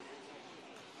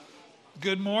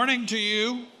Good morning to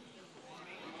you.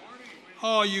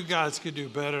 Oh, you guys could do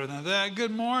better than that.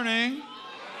 Good morning.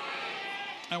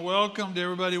 And welcome to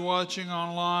everybody watching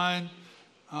online.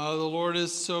 The Lord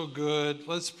is so good.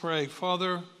 Let's pray.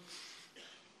 Father,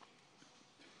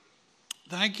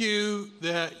 thank you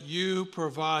that you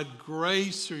provide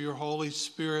grace through your Holy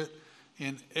Spirit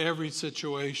in every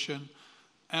situation.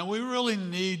 And we really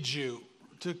need you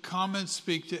to come and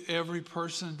speak to every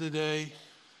person today,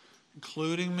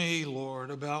 including me,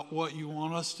 Lord, about what you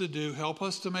want us to do. Help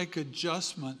us to make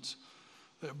adjustments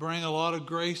that bring a lot of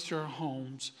grace to our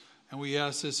homes. And we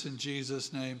ask this in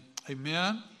Jesus' name.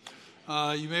 Amen.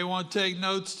 You may want to take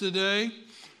notes today.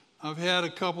 I've had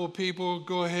a couple of people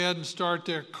go ahead and start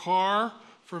their car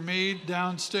for me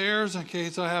downstairs in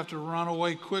case I have to run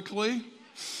away quickly.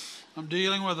 I'm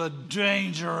dealing with a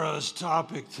dangerous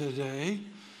topic today.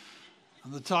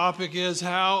 And the topic is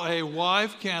how a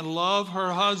wife can love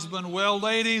her husband well.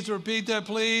 Ladies, repeat that,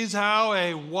 please. How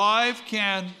a wife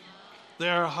can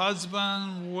their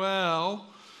husband well.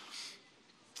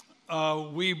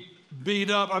 We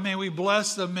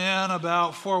blessed the men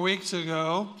about 4 weeks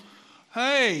ago.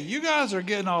 Hey, you guys are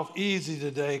getting off easy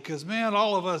today because, man,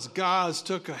 all of us guys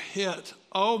took a hit.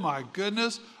 Oh, my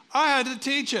goodness. I had to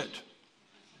teach it.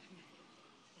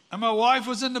 And my wife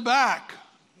was in the back.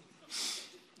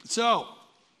 So,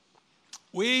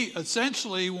 we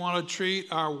essentially want to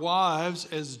treat our wives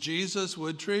as Jesus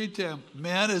would treat them.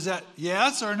 Men, is that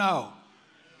yes or no?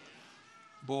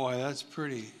 Boy, that's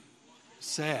pretty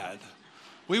sad.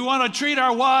 We want to treat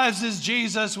our wives as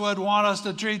Jesus would want us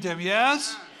to treat them,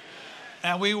 yes?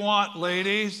 And we want,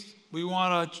 ladies, we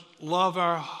want to love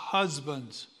our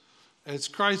husbands as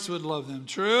Christ would love them.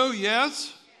 True?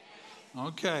 Yes?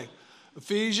 Okay.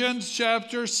 Ephesians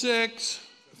chapter 6.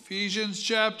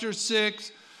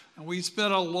 And we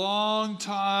spent a long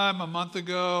time a month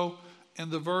ago in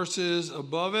the verses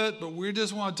above it, but we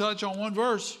just want to touch on one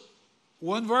verse.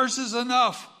 One verse is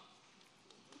enough.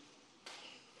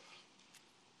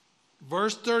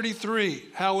 Verse 33,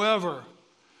 however,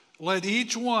 let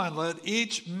each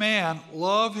man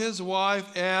love his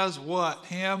wife as what?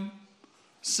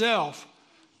 Himself.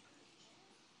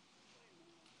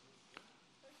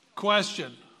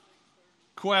 Question.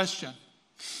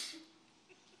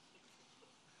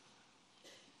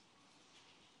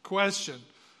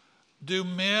 Do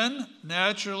men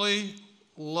naturally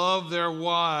love their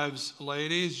wives,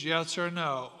 ladies? Yes or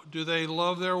no? Do they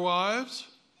love their wives?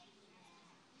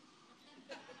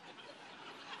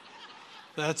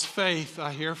 That's faith.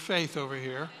 I hear faith over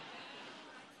here.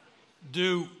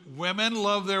 Do women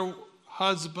love their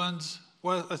husbands?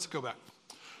 Well, let's go back.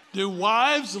 Do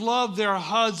wives love their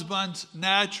husbands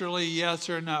naturally, yes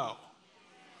or no?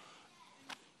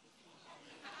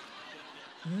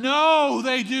 No,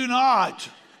 they do not.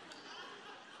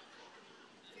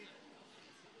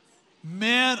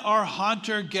 Men are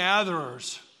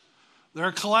hunter-gatherers.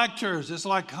 They're collectors. It's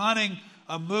like hunting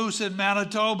a moose in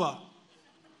Manitoba.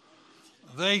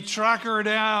 They track her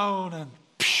down and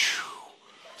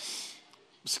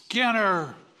skin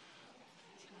her,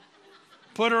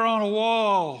 put her on a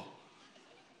wall,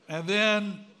 and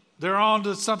then they're on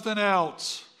to something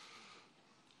else.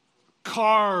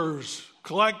 Cars,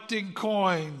 collecting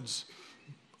coins,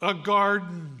 a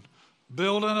garden,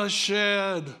 building a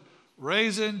shed,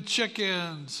 raising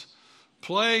chickens,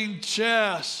 playing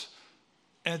chess.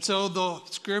 And so the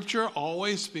scripture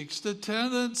always speaks to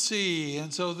tendency.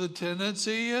 And so the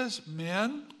tendency is,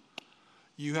 men,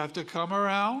 you have to come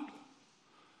around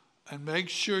and make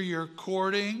sure you're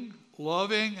courting,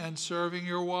 loving, and serving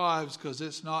your wives, because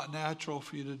it's not natural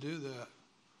for you to do that.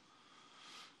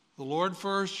 The Lord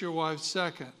first, your wife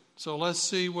second. So let's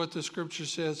see what the scripture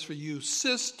says for you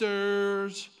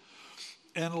sisters.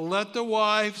 And let the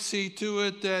wife see to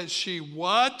it that she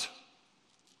what?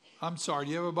 I'm sorry,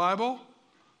 do you have a Bible?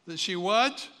 That she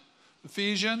what?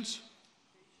 Ephesians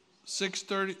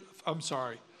 6:30. I'm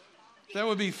sorry. That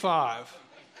would be 5.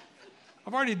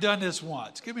 I've already done this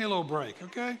once. Give me a little break,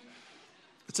 okay?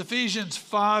 It's Ephesians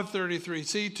 5:33.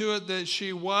 See to it that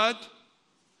she what?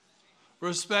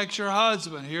 Respects your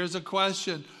husband. Here's a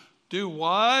question. Do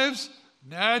wives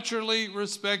naturally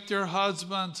respect their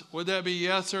husbands? Would that be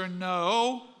yes or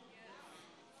no?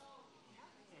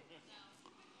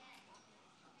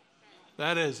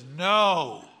 That is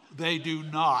no, they do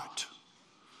not.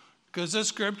 Because the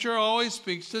scripture always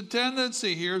speaks to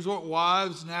tendency. Here's what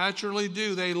wives naturally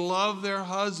do. They love their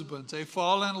husbands. They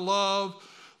fall in love.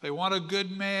 They want a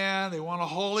good man. They want a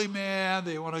holy man.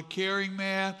 They want a caring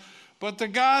man. But the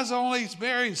guy's only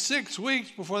married 6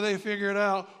 weeks before they figure it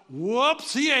out.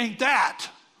 Whoops, he ain't that.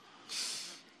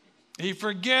 He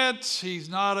forgets. He's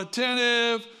not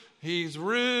attentive. he's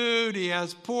rude, he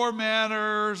has poor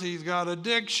manners, he's got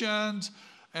addictions,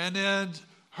 and then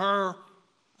her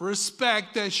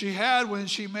respect that she had when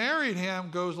she married him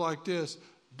goes like this: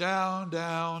 down,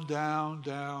 down, down,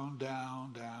 down,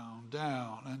 down, down,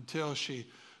 down, until she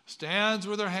stands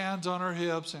with her hands on her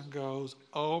hips and goes,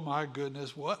 oh my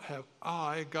goodness, what have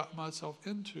I got myself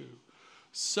into?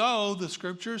 So the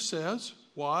scripture says,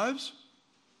 wives,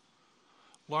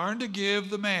 learn to give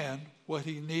the man what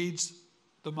he needs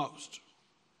the most,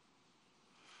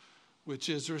 which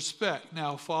is respect.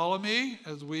 Now follow me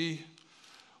as we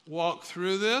walk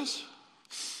through this.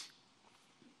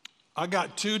 I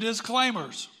got 2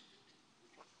 disclaimers.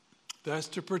 That's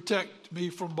to protect me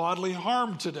from bodily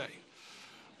harm today.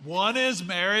 One is,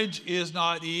 marriage is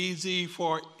not easy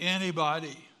for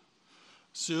anybody.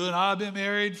 Sue and I have been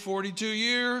married 42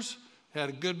 years. Had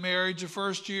a good marriage the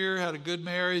first year, had a good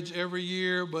marriage every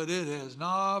year, but it has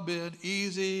not been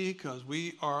easy because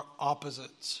we are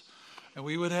opposites. And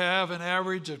we would have an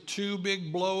average of 2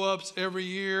 big blow-ups every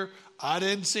year. I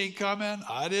didn't see coming.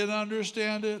 I didn't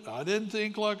understand it. I didn't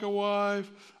think like a wife.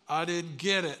 I didn't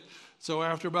get it. So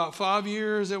after about 5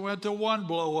 years, it went to 1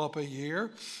 blow-up a year.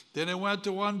 Then it went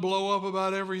to 1 blow-up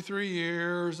about every 3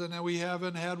 years, and then we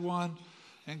haven't had one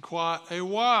in quite a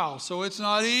while. So it's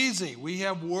not easy. We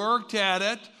have worked at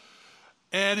it.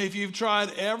 And if you've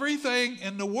tried everything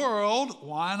in the world,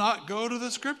 why not go to the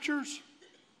scriptures?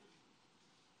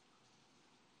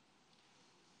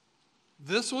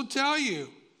 This will tell you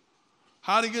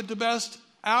how to get the best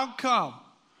outcome.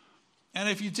 And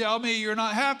if you tell me you're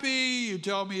not happy, you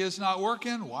tell me it's not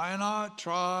working, why not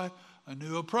try a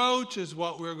new approach is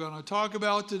what we're going to talk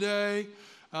about today.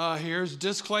 Here's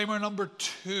disclaimer number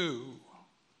 2.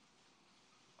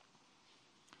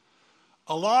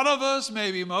 A lot of us,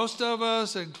 maybe most of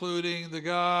us, including the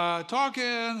guy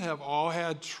talking, have all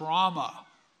had trauma.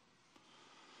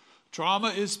 Trauma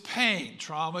is pain.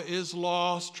 Trauma is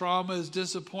loss. Trauma is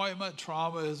disappointment.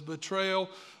 Trauma is betrayal.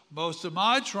 Most of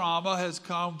my trauma has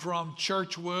come from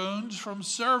church wounds, from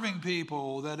serving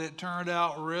people, that it turned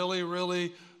out really,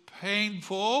 really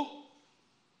painful.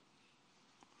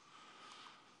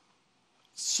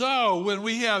 So when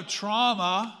we have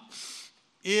trauma,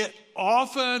 it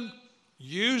often,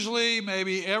 usually,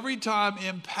 maybe every time,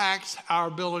 impacts our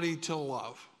ability to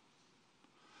love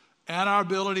and our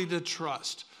ability to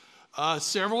trust.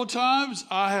 Several times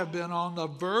I have been on the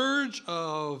verge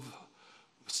of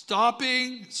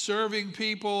stopping serving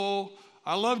people.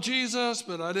 I love Jesus,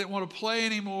 but I didn't want to play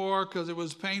anymore because it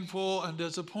was painful and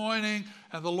disappointing.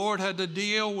 And the Lord had to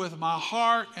deal with my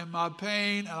heart and my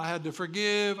pain, and I had to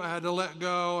forgive, I had to let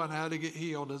go, and I had to get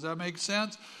healed. Does that make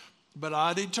sense? But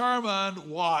I determined,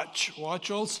 watch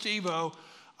old Steve-O,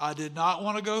 I did not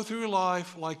want to go through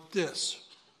life like this.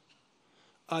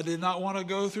 I did not want to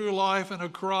go through life in a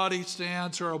karate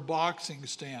stance or a boxing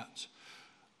stance.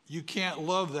 You can't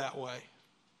love that way.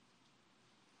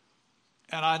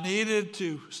 And I needed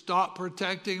to stop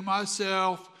protecting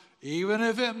myself, even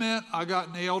if it meant I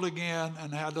got nailed again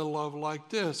and had to love like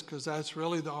this, because that's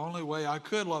really the only way I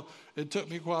could love. It took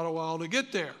me quite a while to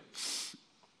get there.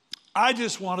 I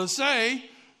just want to say,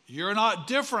 you're not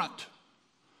different.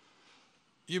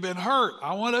 You've been hurt.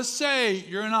 I want to say,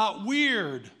 you're not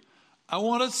weird. I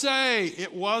want to say,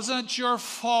 it wasn't your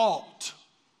fault.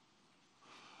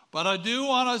 But I do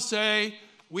want to say,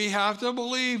 we have to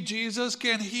believe Jesus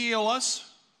can heal us,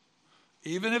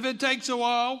 even if it takes a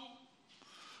while,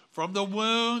 from the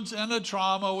wounds and the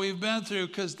trauma we've been through,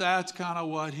 because that's kind of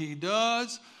what he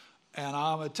does. And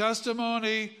I'm a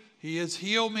testimony. He has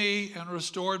healed me and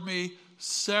restored me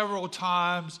several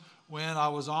times when I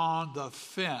was on the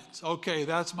fence. Okay,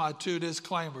 that's my 2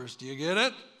 disclaimers. Do you get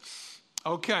it?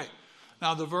 Okay.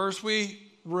 Now, the verse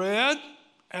we read,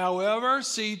 however,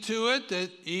 see to it that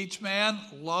each man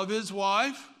love his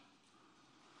wife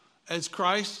as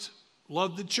Christ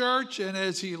loved the church and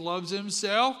as he loves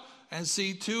himself, and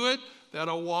see to it that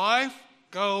a wife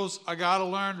goes, I got to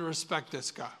learn to respect this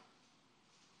guy.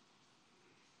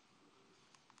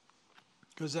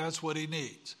 Because that's what he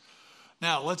needs.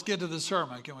 Now, let's get to the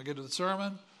sermon. Can we get to the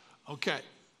sermon? Okay.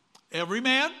 Every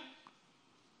man,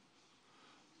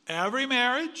 every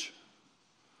marriage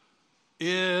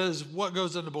is what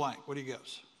goes in the blank. What do you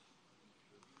guess?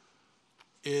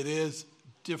 It is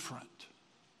different.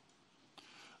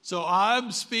 So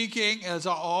I'm speaking, as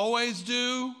I always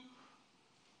do,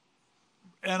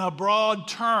 in a broad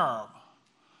term.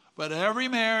 But every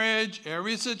marriage,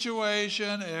 every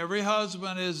situation, every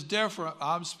husband is different.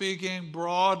 I'm speaking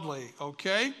broadly,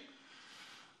 okay?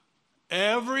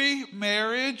 Every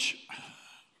marriage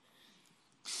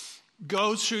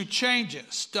goes through changes.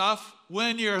 Stuff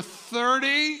when you're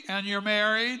 30 and you're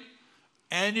married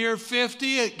and you're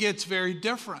 50, it gets very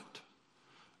different.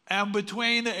 And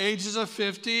between the ages of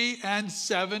 50 and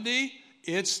 70,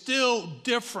 it's still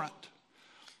different.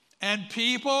 And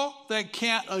people that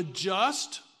can't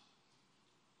adjust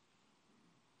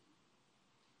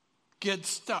get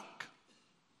stuck.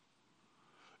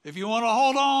 If you want to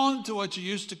hold on to what you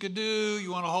used to could do,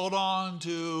 you want to hold on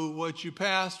to what you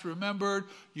past remembered,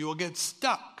 you will get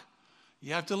stuck.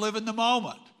 You have to live in the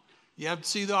moment. You have to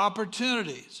see the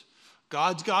opportunities.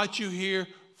 God's got you here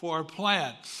for a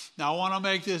plan. Now, I want to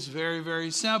make this very, very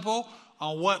simple.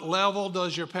 On what level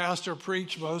does your pastor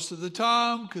preach most of the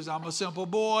time? Because I'm a simple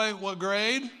boy. What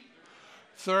grade?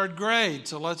 Third grade.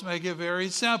 So let's make it very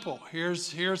simple.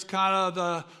 Here's kind of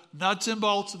the nuts and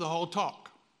bolts of the whole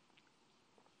talk.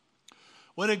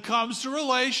 When it comes to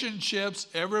relationships,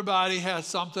 everybody has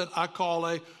something I call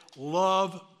a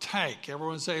love tank.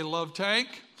 Everyone say love tank?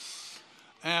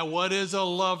 And what is a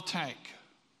love tank?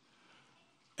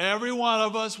 Every one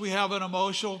of us, we have an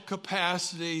emotional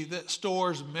capacity that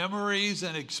stores memories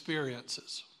and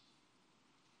experiences.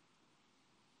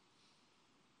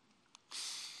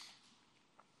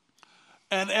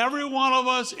 And every one of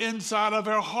us inside of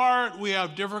our heart, we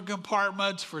have different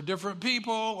compartments for different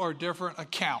people or different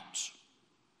accounts.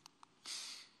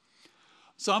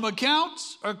 Some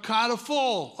accounts are kind of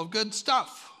full of good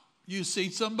stuff. You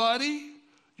see somebody,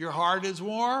 your heart is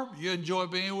warm, you enjoy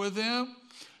being with them.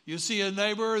 You see a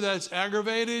neighbor that's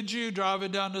aggravated you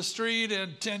driving down the street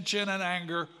and tension and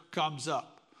anger comes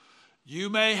up. You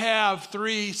may have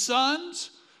 3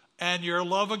 sons and your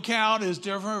love account is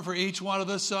different for each one of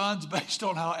the sons based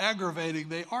on how aggravating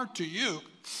they are to you.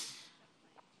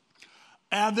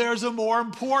 And there's a more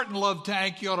important love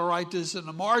tank. You ought to write this in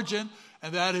the margin,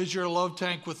 and that is your love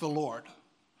tank with the Lord.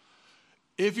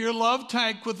 If your love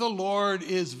tank with the Lord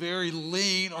is very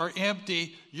lean or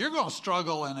empty, you're going to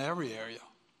struggle in every area.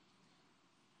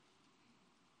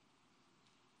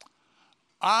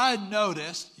 I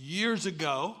noticed years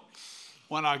ago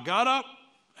when I got up,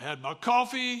 had my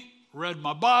coffee, read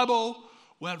my Bible,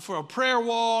 went for a prayer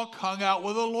walk, hung out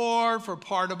with the Lord for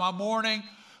part of my morning.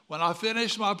 When I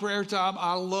finished my prayer time,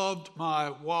 I loved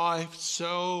my wife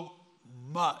so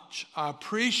much. I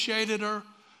appreciated her.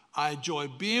 I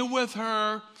enjoyed being with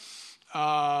her.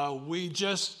 I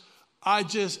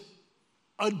just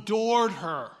adored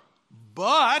her.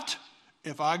 But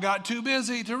if I got too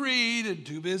busy to read and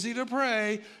too busy to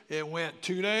pray, it went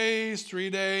 2 days, 3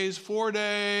 days, 4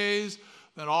 days.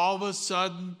 Then all of a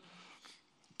sudden,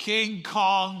 King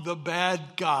Kong, the bad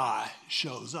guy,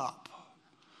 shows up.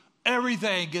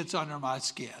 Everything gets under my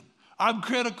skin. I'm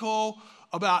critical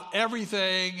about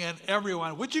everything and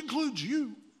everyone, which includes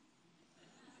you.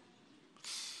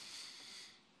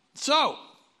 So,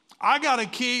 I got to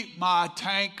keep my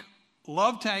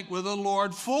love tank with the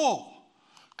Lord full,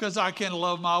 because I can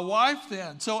love my wife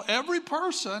then. So every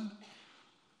person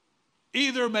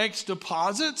either makes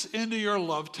deposits into your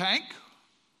love tank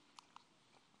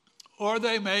or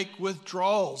they make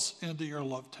withdrawals into your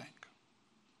love tank.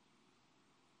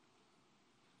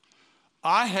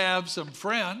 I have some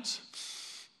friends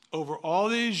over all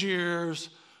these years.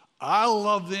 I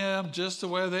love them just the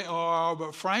way they are,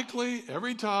 but frankly,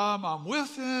 every time I'm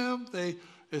with them,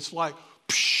 it's like,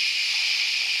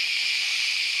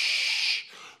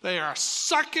 they are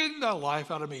sucking the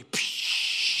life out of me.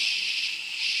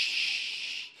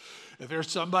 If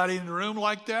there's somebody in the room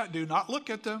like that, do not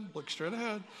look at them. Look straight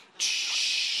ahead.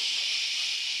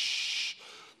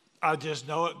 I just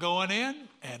know it going in,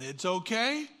 and it's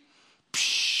okay.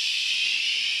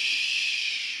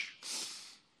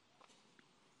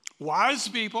 Wise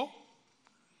people.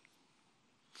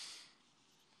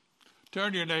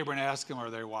 Turn to your neighbor and ask them,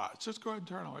 are they wise? Just go ahead and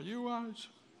turn them. Are you wise?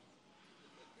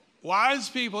 Wise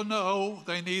people know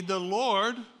they need the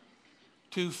Lord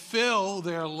to fill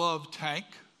their love tank,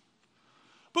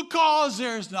 because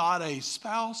there's not a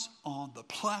spouse on the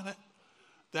planet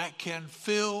that can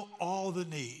fill all the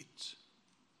needs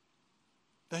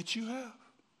that you have.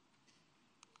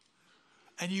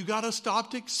 And you got to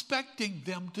stop expecting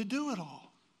them to do it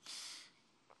all.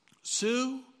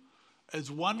 Sue,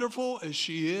 as wonderful as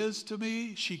she is to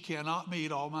me, she cannot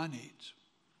meet all my needs.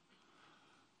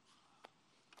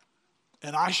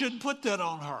 And I shouldn't put that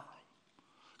on her.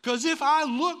 Because if I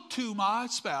look to my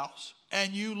spouse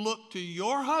and you look to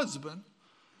your husband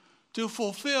to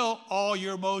fulfill all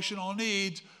your emotional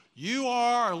needs, you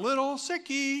are a little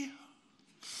sicky.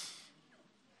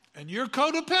 And you're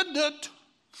codependent.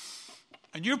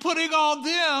 And you're putting on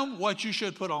them what you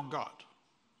should put on God.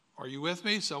 Are you with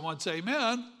me? Someone say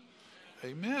amen.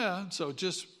 Amen. So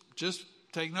just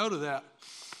take note of that.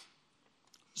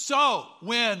 So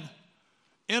when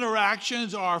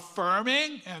interactions are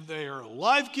affirming and they are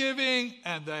life-giving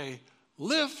and they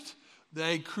lift,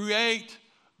 they create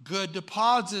good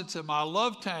deposits in my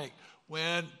love tank.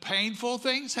 When painful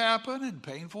things happen, and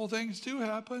painful things do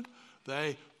happen,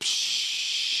 they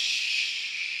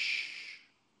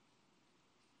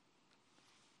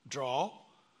draw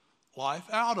life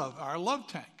out of our love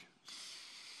tank.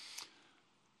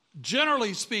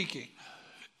 Generally speaking,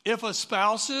 if a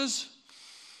spouse's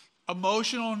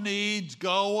emotional needs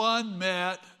go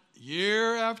unmet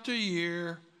year after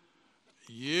year,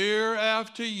 year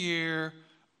after year,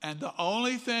 and the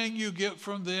only thing you get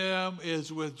from them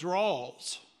is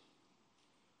withdrawals,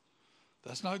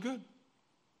 that's not good.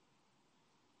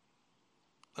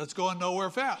 That's going nowhere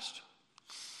fast.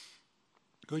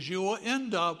 Because you will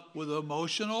end up with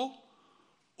emotional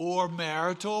or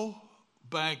marital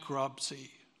bankruptcy.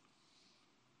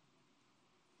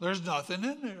 There's nothing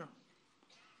in there.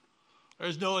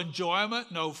 There's no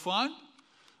enjoyment, no fun.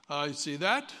 You see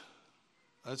that?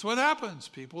 That's what happens.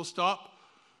 People stop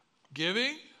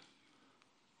giving.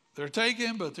 They're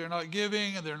taking, but they're not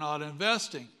giving and they're not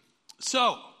investing.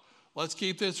 So, let's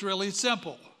keep this really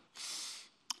simple.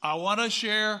 I want to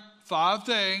share 5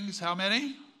 things. How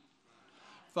many?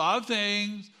 5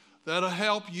 things that'll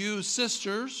help you,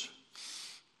 sisters,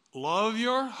 love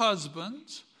your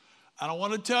husbands. And I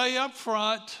want to tell you up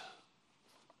front,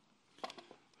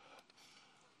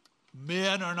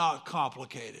 men are not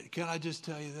complicated. Can I just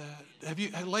tell you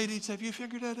that? Ladies, have you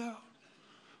figured that out?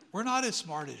 We're not as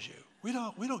smart as you. We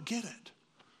don't get it.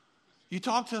 You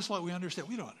talk to us like we understand.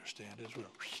 We don't understand it.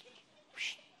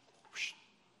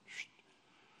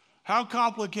 How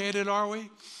complicated are we?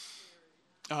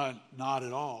 Not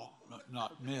at all.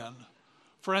 Not men.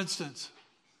 For instance,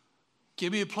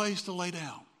 give me a place to lay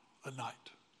down at night.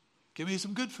 Give me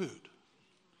some good food.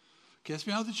 Kiss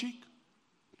me on the cheek.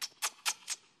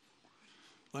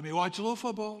 Let me watch a little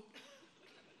football.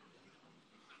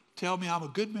 Tell me I'm a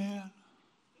good man.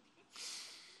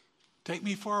 Take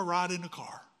me for a ride in the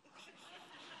car.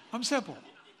 I'm simple.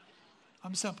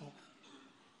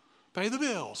 Pay the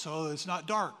bill so it's not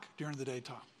dark during the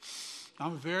daytime.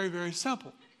 I'm very, very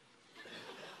simple.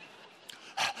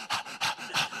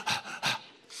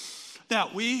 Now,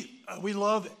 we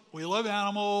love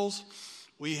animals.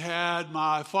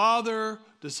 My father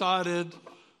decided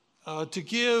to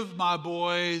give my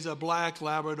boys a black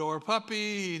Labrador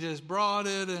puppy. He just brought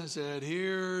it and said,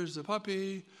 here's the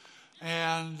puppy.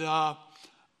 And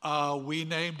we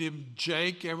named him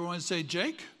Jake. Everyone say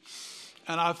Jake.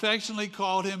 And I affectionately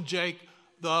called him Jake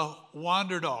the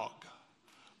Wonder Dog.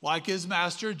 Like his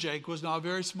master, Jake was not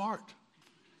very smart.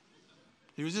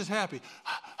 He was just happy.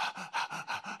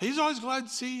 He's always glad to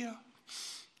see you.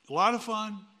 A lot of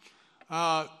fun.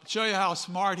 Show you how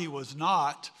smart he was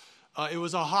not. It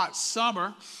was a hot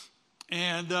summer,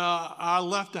 and I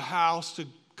left the house to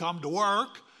come to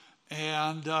work,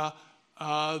 and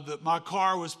my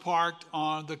car was parked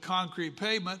on the concrete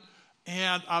pavement,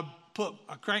 and I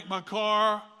cranked my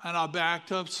car, and I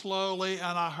backed up slowly,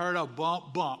 and I heard a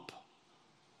bump.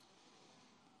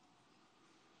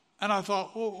 And I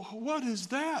thought, well, what is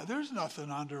that? There's nothing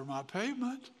under my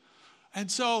pavement. And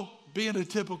so, being a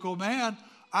typical man,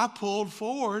 I pulled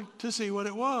forward to see what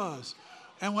it was.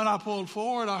 And when I pulled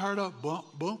forward, I heard a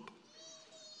bump.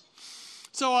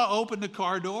 So I opened the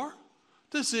car door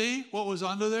to see what was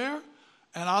under there.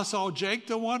 And I saw Jake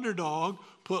the Wonder Dog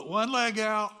put one leg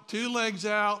out, 2 legs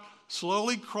out,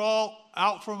 slowly crawl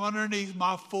out from underneath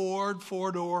my Ford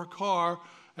 4-door car.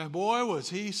 And boy, was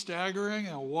he staggering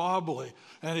and wobbly.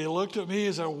 And he looked at me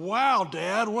and said, wow,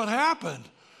 Dad, what happened?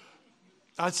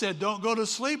 I said, don't go to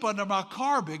sleep under my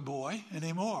car, big boy,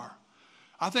 anymore.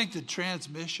 I think the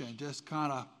transmission just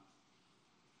kind of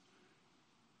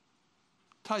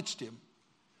touched him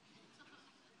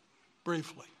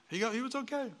briefly. He was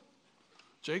okay.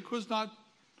 Jake was not.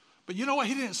 But you know what?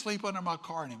 He didn't sleep under my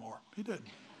car anymore. He didn't.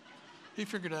 He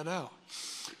figured that out.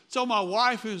 So my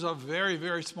wife, who's a very,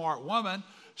 very smart woman,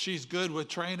 she's good with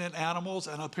training animals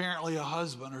and apparently a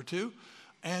husband or two.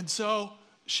 And so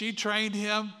she trained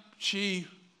him.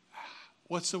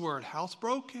 What's the word?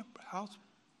 Housebroke him?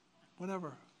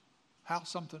 House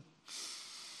something.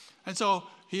 And so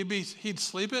he'd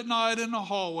sleep at night in the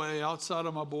hallway outside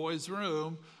of my boy's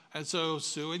room. And so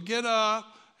Sue would get up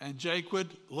and Jake would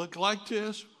look like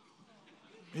this.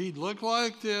 He'd look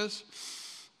like this.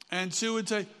 And Sue would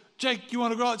say, Jake, you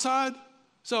want to go outside?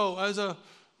 So as a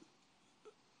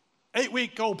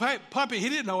 8-week-old puppy, he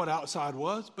didn't know what outside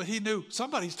was, but he knew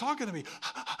somebody's talking to me.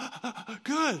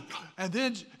 Good.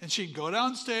 And she'd go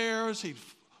downstairs. He'd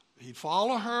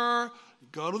follow her,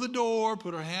 go to the door,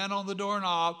 put her hand on the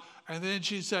doorknob, and then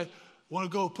she'd say, want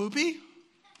to go poopy?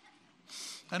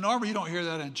 And normally you don't hear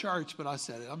that in church, but I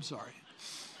said it. I'm sorry.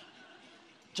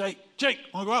 Jake,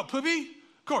 want to go out poopy?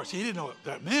 Of course, he didn't know what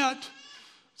that meant.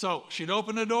 So she'd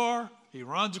open the door. He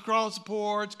runs across the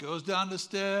porch, goes down the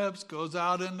steps, goes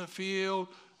out in the field,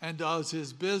 and does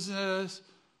his business.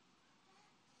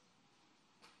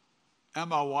 And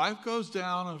my wife goes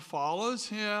down and follows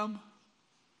him.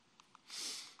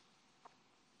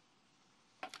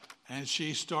 And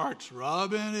she starts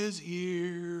rubbing his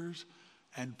ears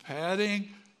and patting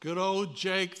good old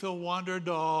Jake the Wonder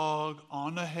Dog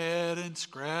on the head and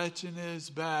scratching his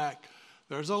back.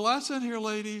 There's a lesson here,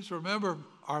 ladies. Remember,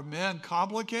 are men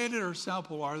complicated or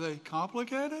simple? Are they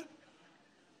complicated?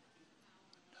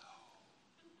 No.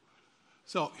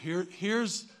 So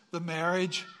here's the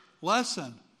marriage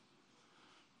lesson.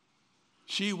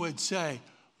 She would say,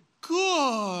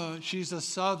 good. She's a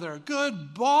Southerner.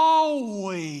 Good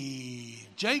boy.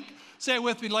 Jake, say it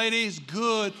with me, ladies.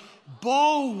 Good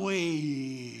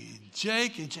boy.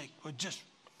 Jake would just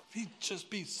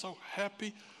be so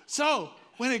happy. So,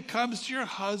 when it comes to your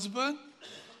husband,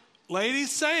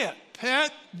 ladies, say it.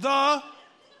 Pet the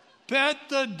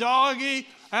doggy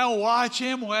and watch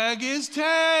him wag his tail.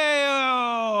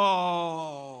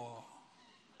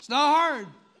 It's not hard.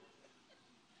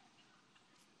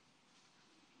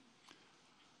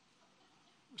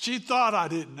 She thought I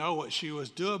didn't know what she was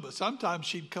doing, but sometimes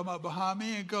she'd come up behind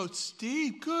me and go,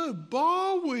 Steve, good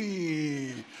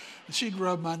boy. And she'd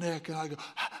rub my neck, and I'd go,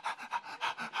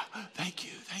 thank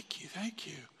you.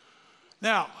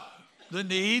 Now, the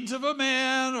needs of a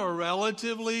man are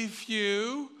relatively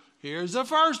few. Here's the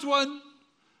first one.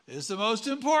 It's the most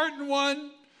important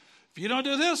one. If you don't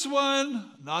do this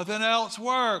one, nothing else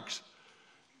works.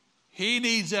 He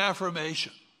needs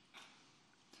affirmation.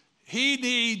 He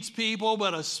needs people,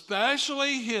 but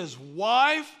especially his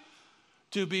wife,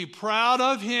 to be proud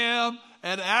of him.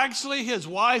 And actually, his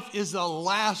wife is the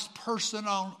last person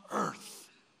on earth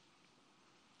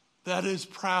that is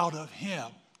proud of him.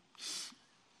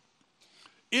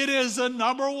 It is the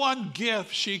number one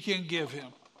gift she can give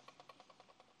him.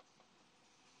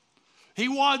 He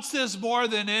wants this more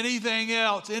than anything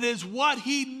else. It is what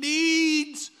he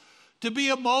needs to be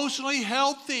emotionally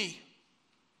healthy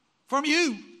from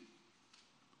you.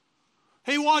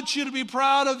 He wants you to be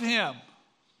proud of him.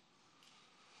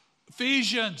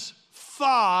 Ephesians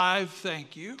 5,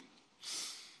 thank you,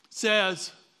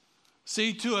 says,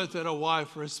 see to it that a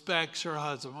wife respects her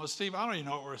husband. Well, Steve, I don't even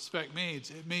know what respect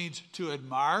means. It means to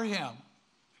admire him.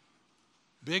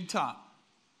 Big time.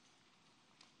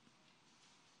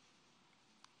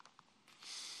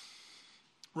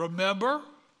 Remember,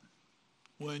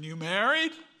 when you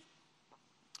married,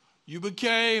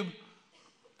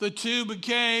 the two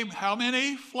became how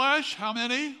many flesh? How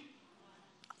many?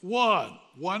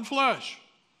 One flesh.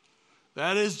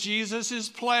 That is Jesus'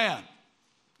 plan.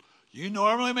 You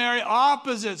normally marry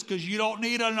opposites because you don't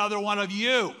need another one of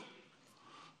you.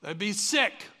 That'd be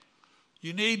sick.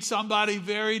 You need somebody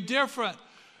very different.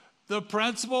 The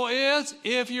principle is,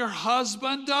 if your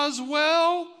husband does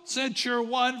well, since you're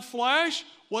one flesh,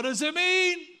 what does it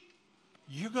mean?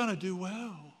 You're going to do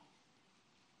well.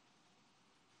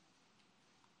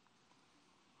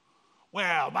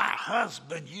 Well, my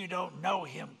husband, you don't know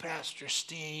him, Pastor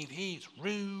Steve. He's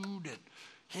rude and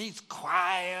he's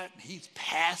quiet and he's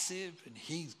passive and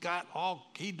he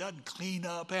doesn't clean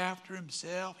up after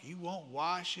himself. He won't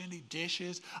wash any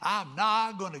dishes. I'm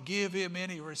not going to give him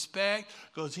any respect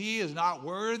because he is not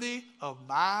worthy of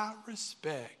my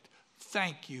respect.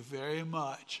 Thank you very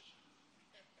much.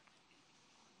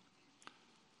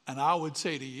 And I would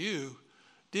say to you,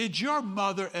 did your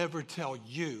mother ever tell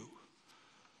you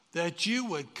that you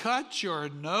would cut your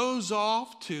nose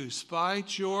off to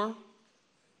spite your...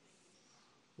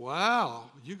 Wow,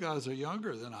 you guys are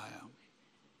younger than I am.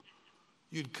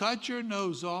 You'd cut your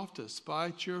nose off to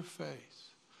spite your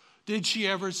face. Did she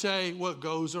ever say, what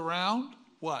goes around,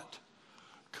 what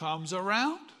comes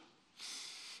around?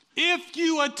 If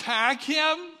you attack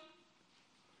him,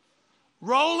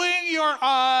 rolling your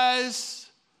eyes,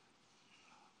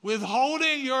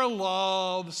 withholding your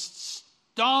love,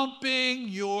 stomping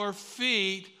your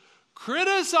feet,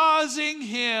 criticizing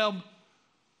him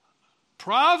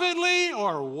privately,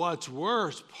 or what's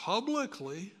worse,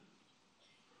 publicly,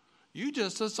 you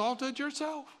just assaulted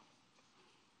yourself.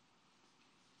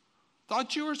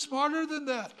 Thought you were smarter than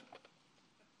that.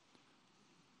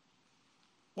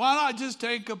 Why not just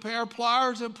take a pair of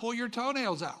pliers and pull your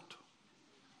toenails out?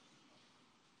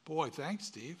 Boy, thanks,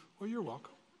 Steve. Well, you're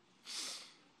welcome.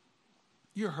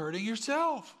 You're hurting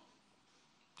yourself.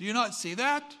 Do you not see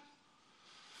that?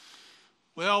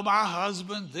 Well, my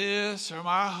husband this or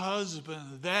my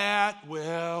husband that.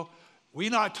 Well, We're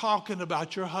not talking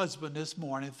about your husband this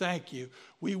morning. Thank you.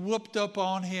 We whooped up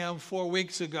on him 4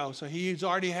 weeks ago, so he's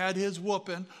already had his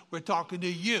whooping. We're talking to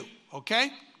you,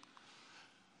 okay?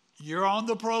 You're on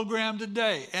the program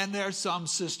today, and there's some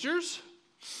sisters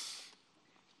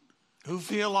who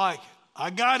feel like, I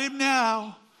got him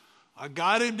now. I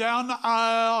got him down the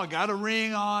aisle. I got a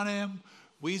ring on him.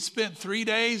 We spent 3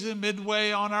 days in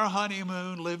Midway on our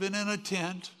honeymoon living in a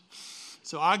tent.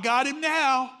 So I got him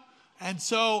now. And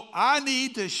so I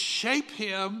need to shape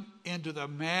him into the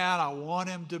man I want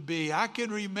him to be. I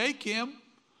can remake him.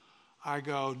 I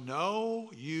go,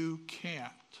 no, you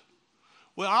can't.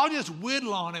 Well, I'll just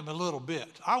whittle on him a little bit.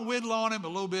 I whittle on him a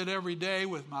little bit every day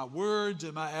with my words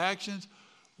and my actions.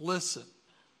 Listen.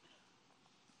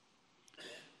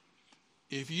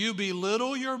 If you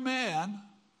belittle your man,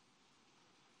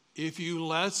 if you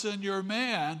lessen your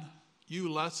man,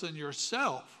 you lessen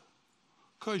yourself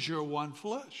because you're one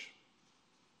flesh.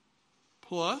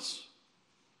 Plus,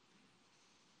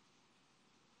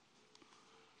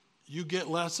 you get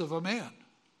less of a man.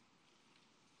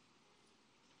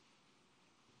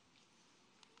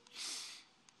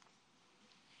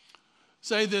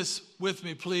 Say this with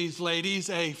me, please, ladies.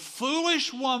 A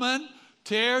foolish woman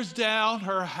tears down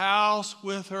her house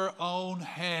with her own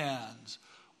hands.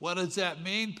 What does that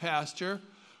mean, Pastor?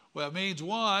 Well, it means,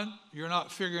 one, you're not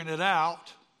figuring it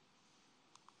out.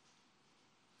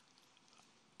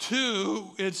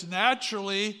 2, it's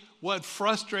naturally what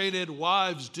frustrated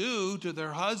wives do to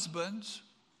their husbands.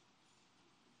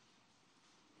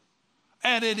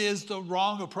 And it is the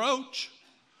wrong approach.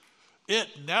 It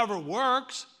never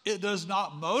works. It does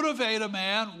not motivate a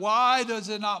man. Why does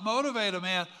it not motivate a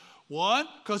man? 1,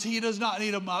 because he does not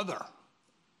need a mother.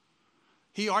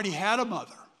 He already had a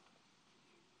mother.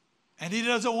 And he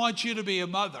doesn't want you to be a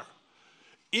mother.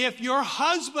 If your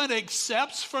husband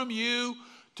accepts from you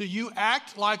do you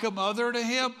act like a mother to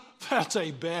him? That's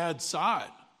a bad sign.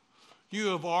 You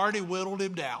have already whittled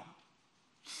him down.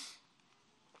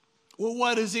 Well,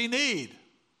 what does he need?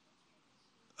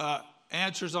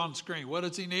 Answers on the screen. What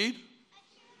does he need?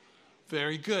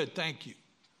 Very good. Thank you.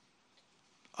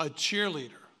 A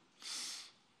cheerleader.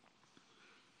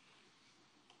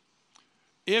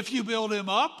 If you build him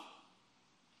up,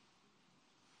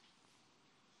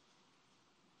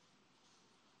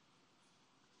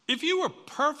 if you were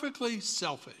perfectly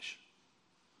selfish,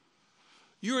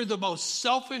 you are the most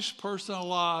selfish person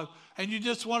alive, and you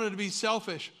just wanted to be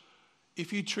selfish,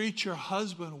 if you treat your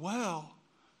husband well,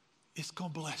 it's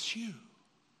going to bless you.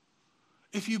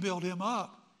 If you build him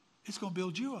up, it's going to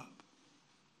build you up.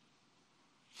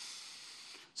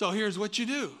 So here's what you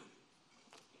do.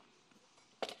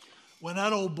 When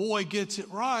that old boy gets it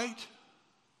right,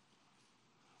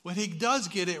 when he does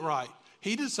get it right,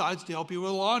 he decides to help you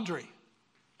with laundry.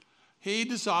 He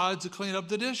decides to clean up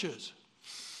the dishes.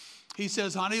 He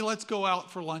says, honey, let's go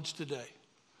out for lunch today.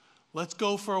 Let's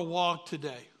go for a walk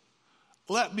today.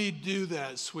 Let me do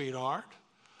that, sweetheart.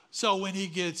 So when he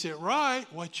gets it right,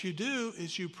 what you do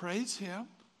is you praise him,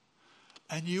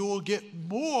 and you will get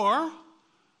more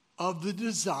of the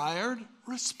desired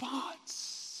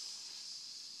response.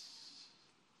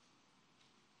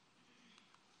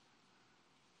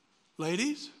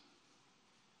 Ladies,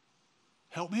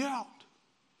 help me out.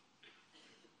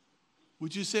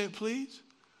 Would you say it, please?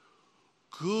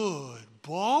 Good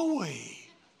boy.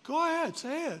 Go ahead,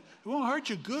 say it. It won't hurt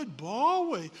you. Good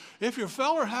boy. If your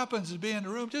feller happens to be in the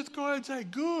room, just go ahead and say,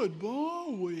 good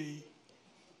boy.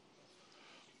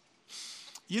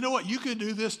 You know what? You can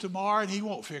do this tomorrow, and he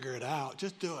won't figure it out.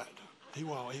 Just do it. He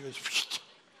won't.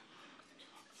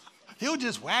 He'll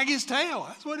just wag his tail.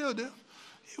 That's what he'll do.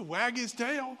 He'll wag his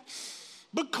tail.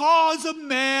 Because a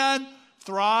man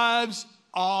thrives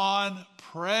on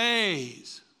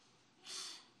praise.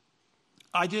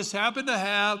 I just happen to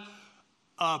have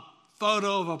a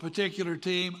photo of a particular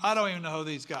team. I don't even know who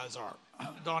these guys are. I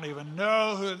don't even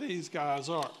know who these guys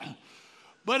are.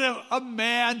 But if a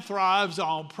man thrives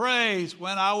on praise.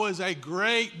 When I was a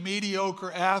great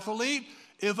mediocre athlete,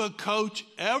 if a coach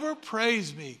ever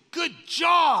praised me, good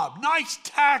job, nice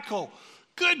tackle,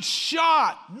 good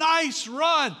shot, nice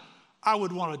run, I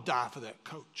would want to die for that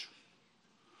coach.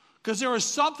 Because there was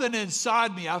something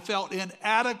inside me. I felt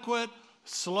inadequate,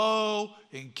 slow,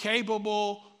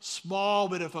 incapable, small.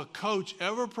 But if a coach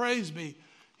ever praised me,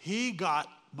 he got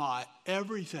my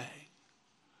everything.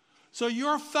 So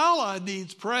your fella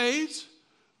needs praise,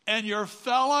 and your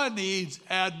fella needs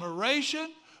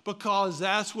admiration, because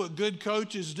that's what good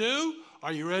coaches do.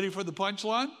 Are you ready for the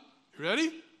punchline? You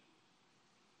ready?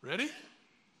 Ready?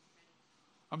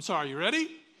 I'm sorry, you ready?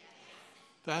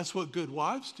 That's what good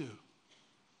wives do.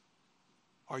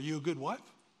 Are you a good wife?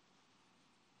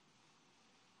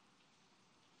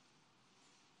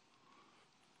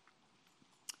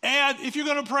 And if you're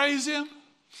going to praise him,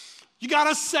 you got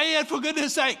to say it for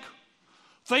goodness sake.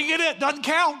 Thinking it doesn't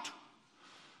count.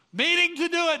 Meaning to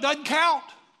do it doesn't count.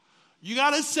 You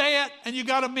got to say it and you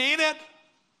got to mean it.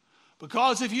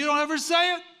 Because if you don't ever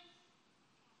say it,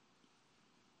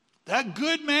 that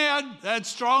good man, that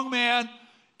strong man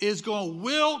is going to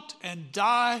wilt and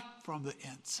die from the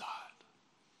inside.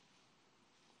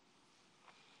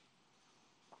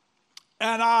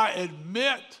 And I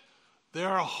admit there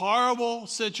are horrible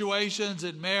situations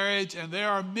in marriage, and there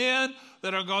are men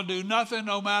that are going to do nothing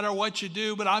no matter what you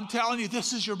do, but I'm telling you,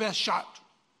 this is your best shot.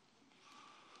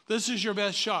 This is your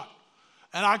best shot.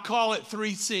 And I call it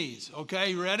 3 C's,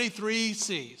 okay? You ready? 3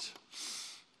 C's.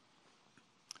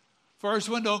 First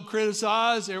one, don't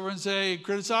criticize. Everyone say,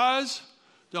 criticize.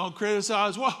 Don't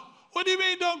criticize. Well, what do you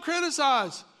mean don't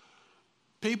criticize?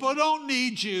 People don't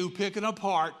need you picking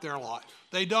apart their life.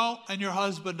 They don't, and your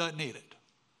husband doesn't need it.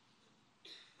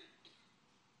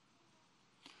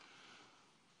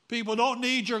 People don't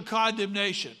need your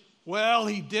condemnation. Well,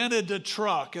 he dented the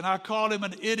truck, and I called him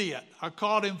an idiot. I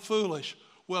called him foolish.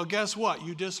 Well, guess what?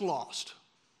 You just lost.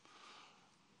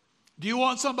 Do you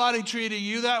want somebody treating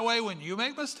you that way when you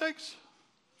make mistakes?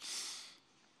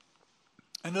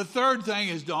 And the third thing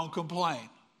is don't complain.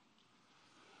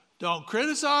 Don't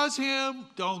criticize him.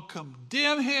 Don't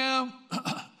condemn him.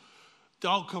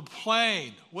 Don't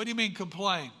complain. What do you mean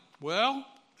complain? Well,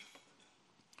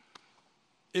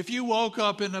 if you woke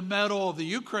up in the middle of the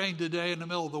Ukraine today in the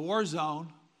middle of the war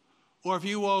zone, or if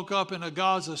you woke up in a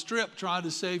Gaza Strip trying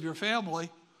to save your family,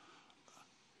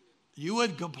 you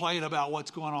wouldn't complain about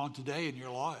what's going on today in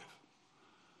your life.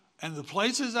 And the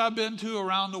places I've been to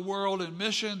around the world in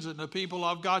missions and the people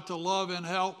I've got to love and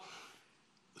help,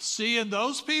 seeing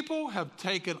those people have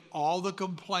taken all the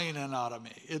complaining out of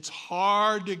me. It's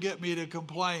hard to get me to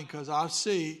complain because I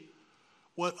see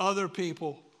what other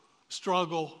people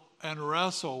struggle and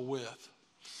wrestle with.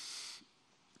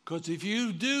 Because if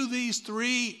you do these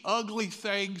 3 ugly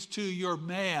things to your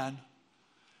man,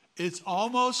 it's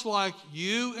almost like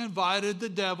you invited the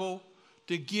devil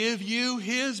to give you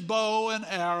his bow and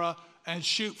arrow and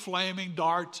shoot flaming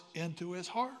darts into his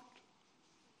heart.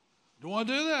 Don't want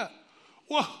to do that.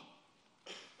 Well,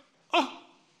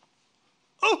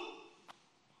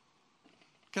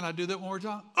 Can I do that one more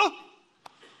time?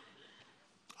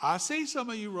 I see some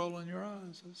of you rolling your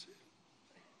eyes. I see.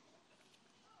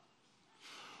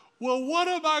 Well, what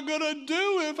am I going to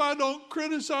do if I don't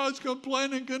criticize,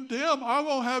 complain, and condemn? I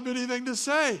won't have anything to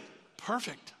say.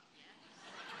 Perfect.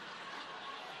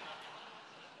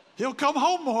 He'll come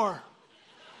home more.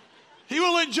 He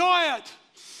will enjoy it.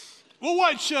 Well,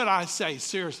 what should I say?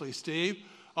 Seriously, Steve.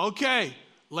 Okay,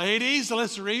 ladies,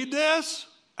 let's read this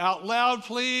out loud,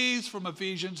 please, from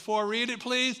Ephesians 4. Read it,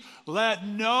 please. Let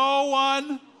no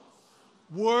one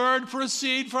word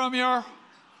proceed from your,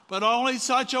 but only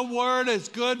such a word as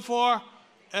good for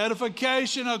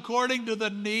edification according to the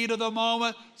need of the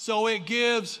moment, so it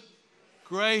gives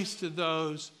grace to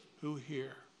those who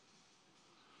hear.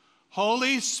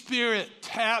 Holy Spirit,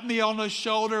 tap me on the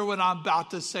shoulder when I'm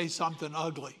about to say something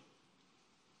ugly.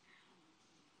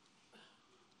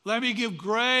 Let me give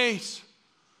grace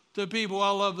to people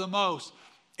I love the most.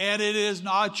 And it is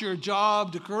not your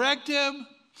job to correct him.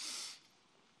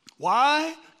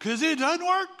 Why? Because it doesn't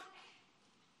work.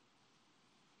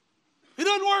 It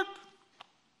doesn't work.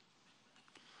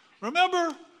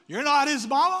 Remember, you're not his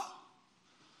mama,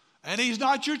 and he's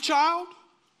not your child.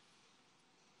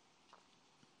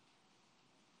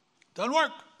 Doesn't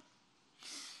work.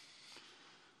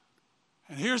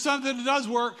 And here's something that does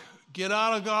work. Get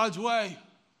out of God's way.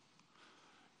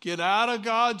 Get out of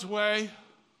God's way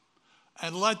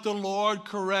and let the Lord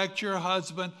correct your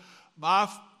husband.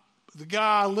 The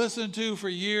guy I listened to for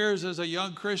years as a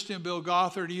young Christian, Bill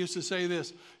Gothard, he used to say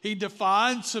this. He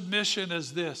defined submission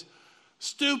as this: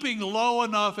 stooping low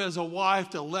enough as a wife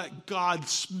to let God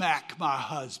smack my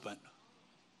husband.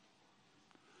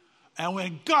 And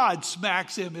when God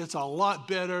smacks him, it's a lot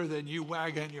better than you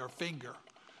wagging your finger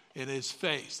in his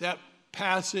face. That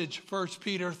passage, 1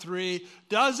 Peter 3,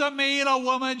 doesn't mean a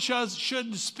woman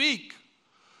shouldn't speak.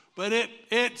 But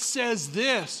it says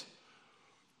this: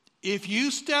 if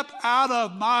you step out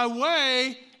of my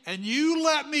way and you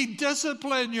let me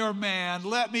discipline your man,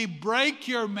 let me break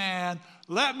your man,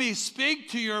 let me speak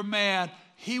to your man,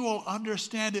 he will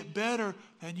understand it better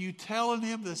than you telling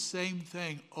him the same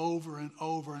thing over and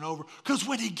over and over. Because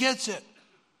when he gets it,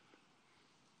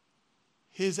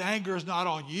 his anger is not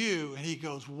on you, and he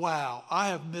goes, wow, I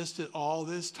have missed it all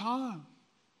this time.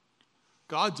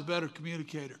 God's a better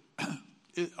communicator.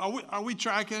 Are we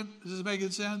tracking? Is this making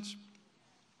sense?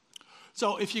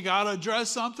 So if you got to address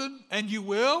something, and you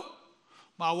will,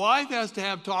 My wife has to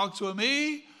have talks with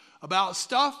me about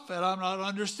stuff that I'm not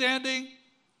understanding.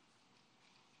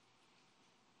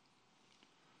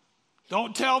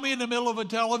 Don't tell me in the middle of a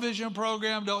television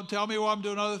program. Don't tell me while I'm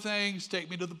doing other things. Take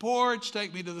me to the porch.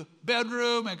 Take me to the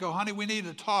bedroom and go, honey, we need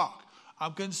to talk.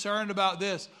 I'm concerned about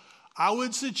this. I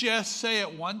would suggest say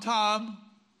it one time,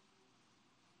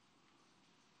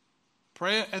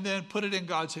 pray it, and then put it in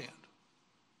God's hand.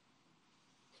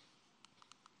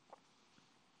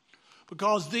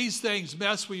 Because these things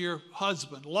mess with your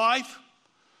husband. Life,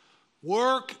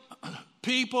 work,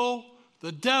 people,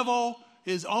 the devil,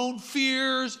 his own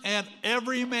fears, and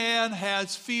every man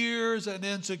has fears and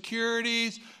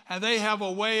insecurities, and they have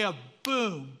a way of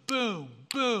boom, boom,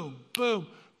 boom, boom,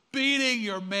 beating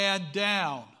your man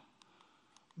down.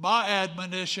 My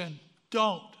admonition,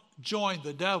 don't join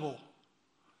the devil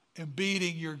in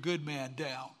beating your good man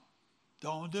down.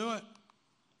 Don't do it.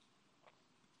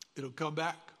 It'll come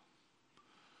back.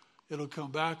 It'll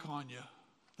come back on you.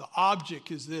 The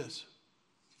object is this.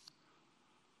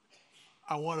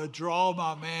 I want to draw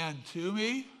my man to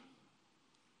me.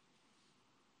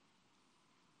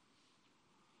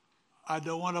 I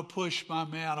don't want to push my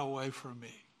man away from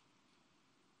me.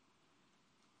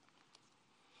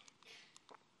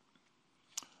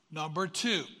 Number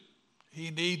 2,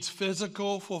 he needs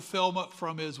physical fulfillment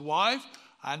from his wife.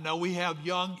 I know we have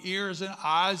young ears and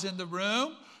eyes in the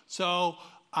room, so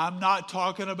I'm not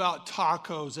talking about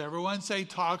tacos. Everyone say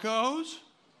tacos?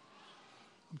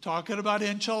 I'm talking about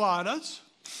enchiladas.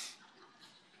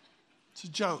 It's a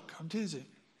joke. I'm teasing.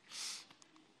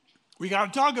 We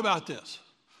got to talk about this.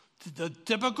 The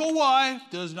typical wife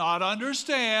does not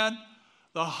understand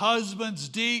the husband's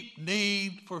deep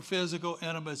need for physical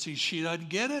intimacy. She doesn't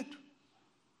get it.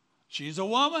 She's a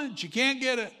woman. She can't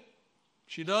get it.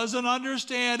 She doesn't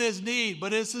understand his need.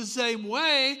 But it's the same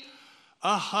way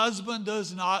a husband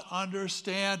does not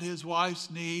understand his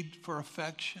wife's need for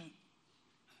affection.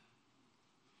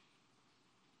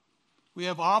 We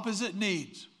have opposite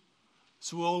needs.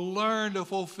 So we'll learn to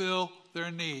fulfill their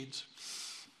needs.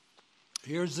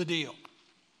 Here's the deal.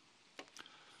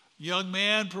 Young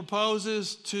man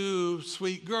proposes to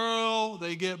sweet girl.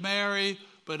 They get married.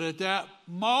 But at that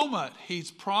moment,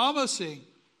 he's promising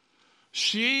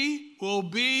she will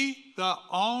be the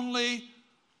only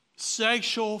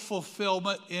sexual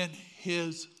fulfillment in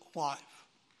his life.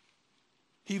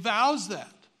 He vows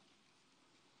that.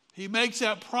 He makes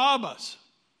that promise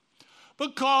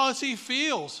because he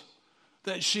feels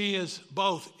that she is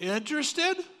both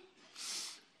interested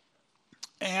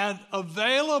and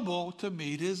available to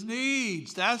meet his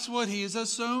needs. That's what he's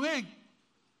assuming.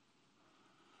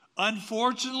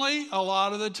 Unfortunately, a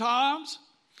lot of the times,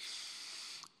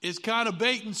 it's kind of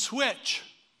bait and switch.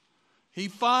 He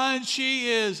finds she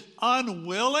is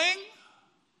unwilling,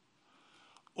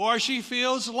 or she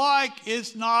feels like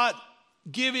it's not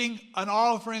giving an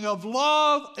offering of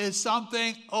love. It's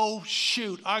something, oh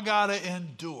shoot, I got to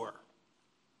endure.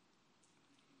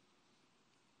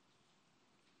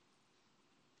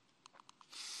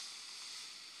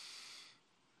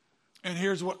 And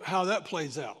here's how that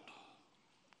plays out.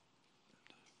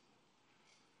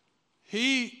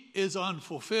 He is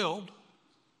unfulfilled,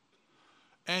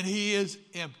 and he is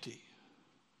empty.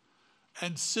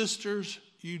 And sisters,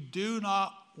 you do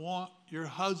not want your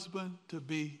husband to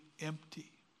be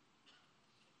empty.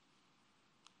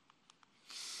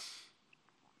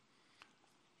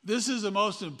 This is the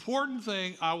most important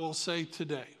thing I will say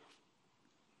today.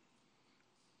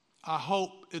 I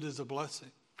hope it is a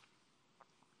blessing.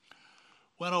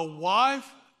 When a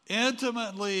wife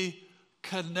intimately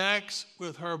connects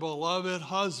with her beloved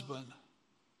husband,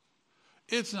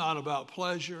 it's not about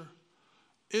pleasure.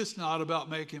 It's not about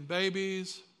making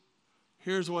babies.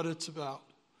 Here's what it's about.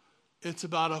 It's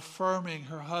about affirming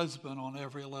her husband on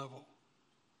every level.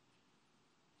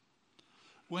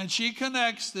 When she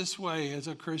connects this way as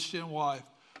a Christian wife,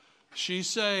 she's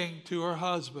saying to her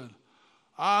husband,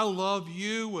 I love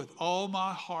you with all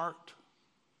my heart.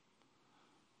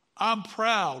 I'm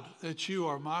proud that you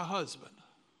are my husband.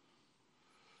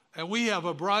 And we have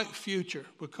a bright future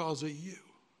because of you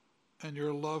and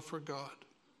your love for God.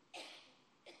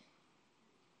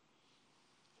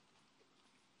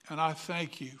 And I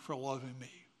thank you for loving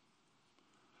me.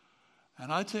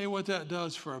 And I tell you what that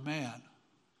does for a man.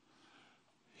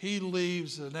 He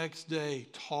leaves the next day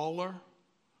taller,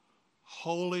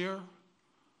 holier,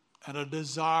 and a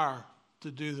desire to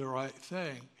do the right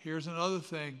thing. Here's another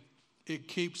thing. It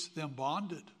keeps them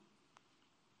bonded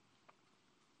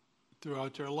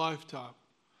throughout their lifetime.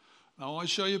 Now, I want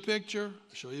to show you a picture.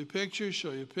 Show you a picture.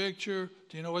 Show you a picture.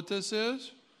 Do you know what this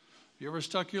is? You ever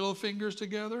stuck your little fingers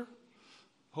together?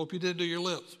 Hope you didn't do your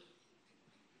lips.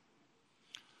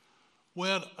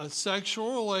 when a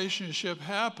sexual relationship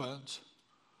happens,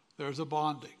 there's a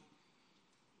bonding.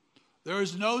 There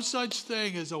is no such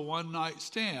thing as a one-night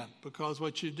stand, because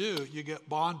what you do, you get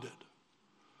bonded.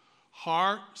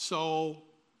 Heart, soul,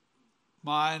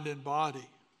 mind, and body.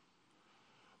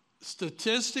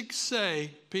 Statistics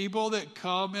say people that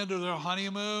come into their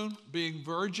honeymoon being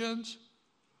virgins,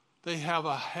 they have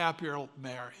a happier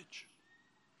marriage.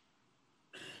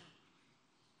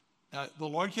 Now, the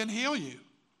Lord can heal you,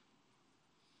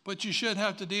 but you shouldn't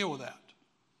have to deal with that.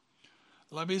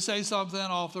 Let me say something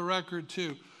off the record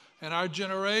too. In our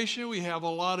generation, we have a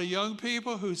lot of young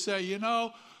people who say, you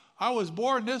know, I was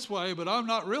born this way, but I'm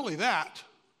not really that.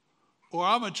 Or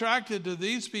I'm attracted to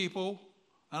these people,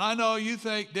 and I know you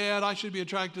think, Dad, I should be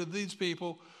attracted to these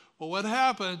people. But what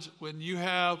happens when you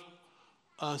have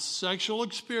a sexual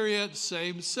experience,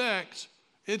 same sex,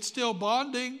 it's still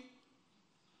bonding.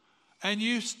 And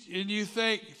you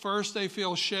think first they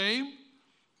feel shame,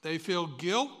 they feel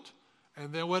guilt,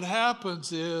 and then what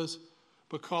happens is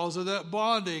because of that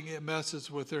bonding, it messes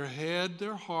with their head,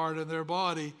 their heart, and their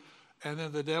body. And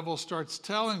then the devil starts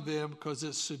telling them, because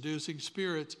it's seducing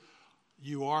spirits,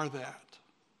 you are that.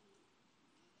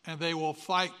 And they will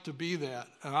fight to be that.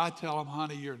 And I tell them,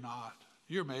 honey, you're not.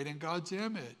 You're made in God's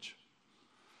image.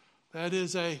 That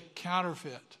is a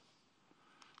counterfeit.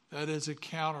 That is a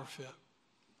counterfeit.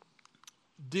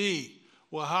 D,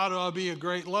 well, how do I be a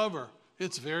great lover?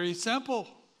 It's very simple.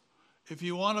 If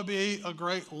you want to be a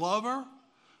great lover,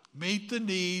 meet the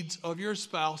needs of your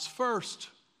spouse first.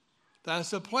 That's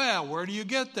the plan. Where do you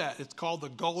get that? It's called the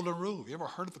golden rule. Have you ever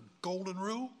heard of the golden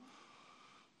rule?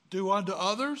 Do unto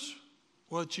others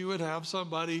what you would have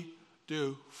somebody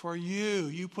do for you.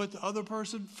 You put the other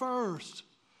person first.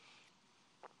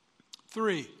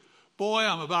 3, boy,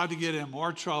 I'm about to get in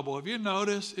more trouble. Have you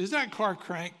noticed? Is that car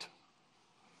cranked?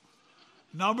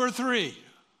 Number 3,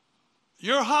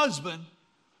 your husband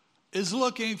is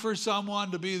looking for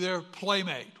someone to be their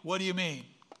playmate. What do you mean?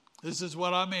 This is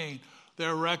what I mean.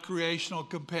 Their recreational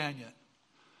companion.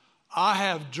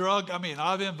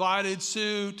 I've invited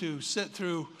Sue to sit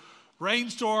through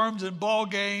rainstorms and ball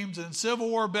games and Civil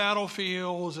War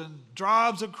battlefields and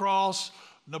drives across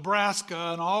Nebraska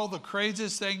and all the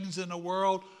craziest things in the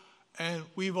world. And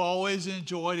we've always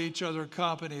enjoyed each other's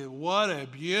company. What a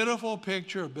beautiful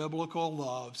picture of biblical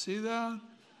love. See that?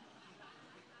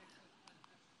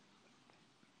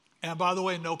 And by the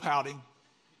way, no pouting.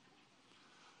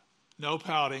 No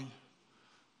pouting.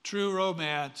 True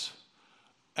romance.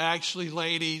 Actually,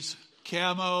 ladies,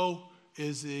 camo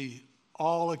is the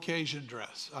all-occasion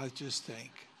dress, I just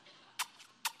think.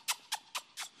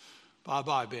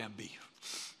 Bye-bye, Bambi.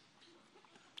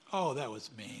 Oh, that was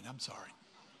mean. I'm sorry.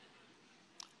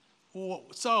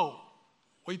 So,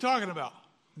 what are you talking about?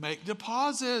 Make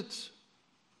deposits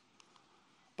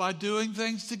by doing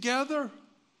things together.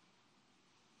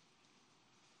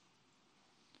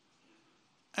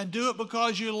 And do it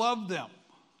because you love them.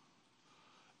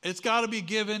 It's got to be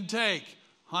give and take.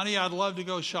 Honey, I'd love to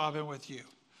go shopping with you.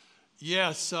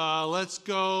 Yes, let's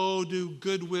go do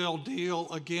Goodwill deal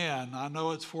again. I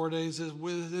know it's 4 days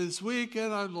this week,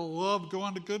 and I'd love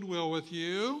going to Goodwill with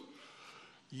you.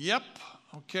 Yep,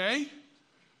 okay.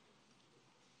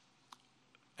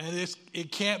 And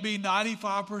it can't be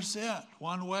 95%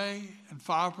 one way, and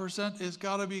 5% it's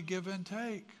got to be give and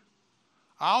take.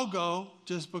 I'll go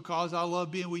just because I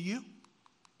love being with you.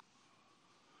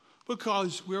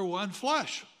 Because we're one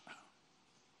flesh.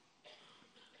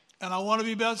 And I want to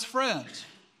be best friends.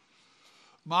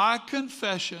 My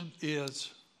confession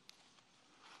is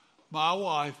my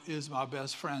wife is my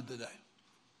best friend today.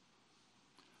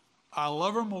 I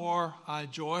love her more. I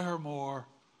enjoy her more.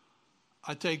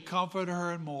 I take comfort in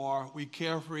her more. We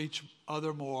care for each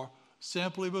other more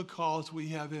simply because we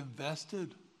have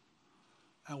invested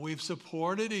and we've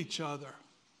supported each other.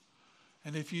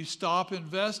 And if you stop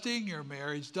investing, your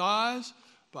marriage dies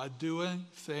by doing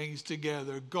things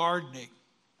together. Gardening,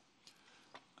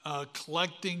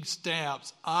 collecting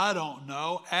stamps. I don't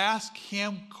know. Ask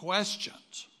him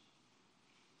questions.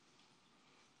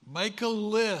 Make a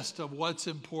list of what's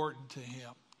important to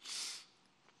him.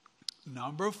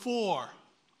 Number 4,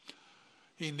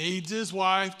 he needs his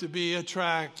wife to be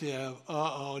attractive.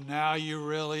 Now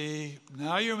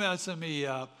you're messing me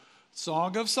up.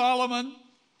 Song of Solomon.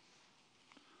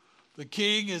 The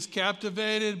king is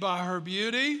captivated by her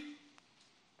beauty.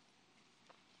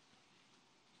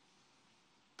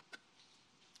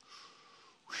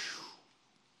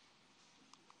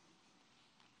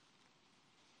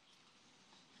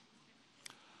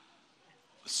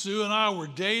 Sue and I were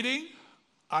dating.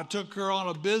 I took her on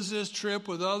a business trip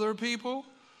with other people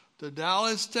to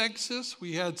Dallas, Texas.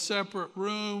 We had separate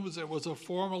rooms. It was a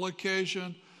formal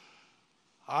occasion.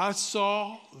 I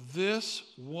saw this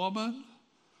woman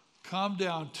come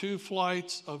down 2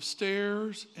 flights of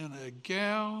stairs in a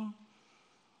gown.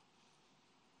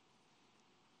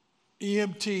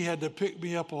 EMT had to pick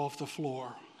me up off the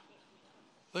floor.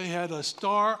 They had to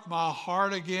start my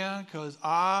heart again because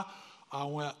I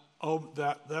went, oh,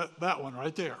 that one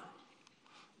right there.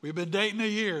 We've been dating a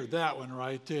year, that one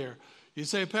right there. You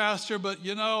say, Pastor, but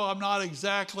you know, I don't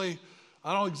exactly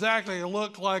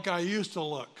look like I used to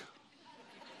look.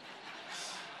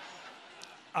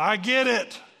 I get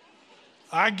it.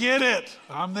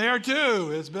 I'm there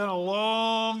too. It's been a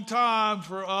long time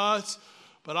for us.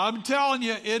 But I'm telling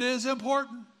you, it is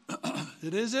important.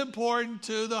 It is important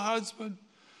to the husband.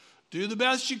 Do the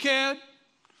best you can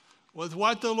with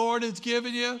what the Lord has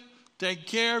given you. Take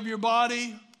care of your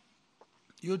body.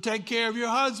 You'll take care of your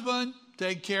husband.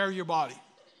 Take care of your body.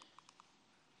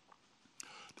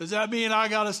 Does that mean I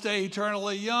got to stay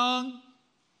eternally young?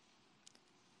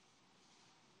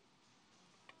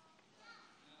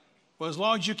 Well, as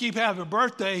long as you keep having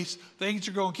birthdays, things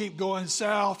are going to keep going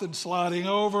south and sliding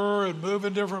over and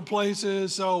moving different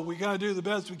places. So we got to do the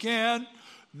best we can.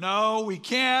 No, we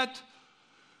can't.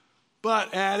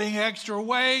 But adding extra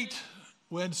weight.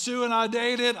 When Sue and I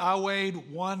dated, I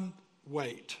weighed 1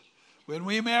 weight. When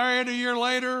we married a year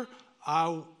later,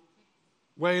 I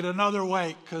weighed another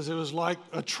weight because it was like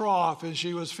a trough and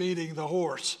she was feeding the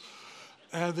horse.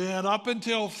 And then up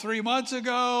until 3 months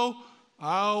ago,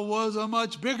 I was a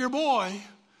much bigger boy,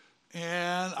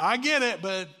 and I get it,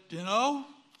 but, you know,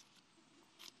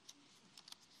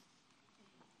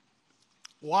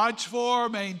 watch for,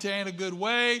 maintain a good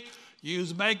weight,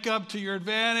 use makeup to your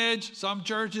advantage. Some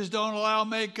churches don't allow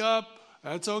makeup.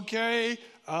 That's okay.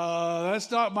 That's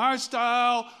not my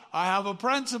style. I have a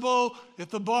principle.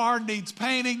 If the barn needs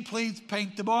painting, please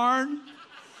paint the barn.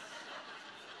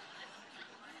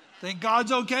 Think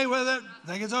God's okay with it?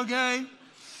 Think it's okay?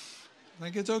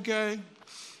 Think it's okay.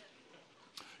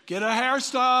 Get a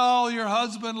hairstyle your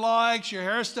husband likes. Your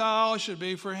hairstyle should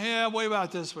be for him. What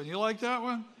about this one? You like that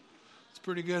one? It's a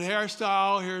pretty good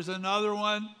hairstyle. Here's another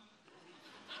one.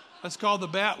 That's called the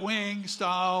bat wing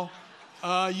style.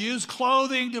 Use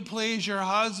clothing to please your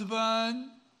husband.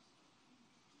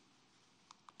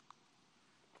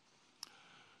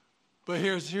 But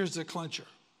here's the clincher.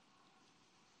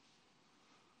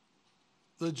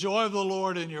 The joy of the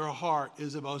Lord in your heart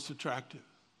is the most attractive.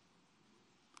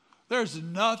 There's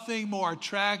nothing more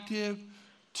attractive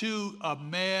to a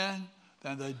man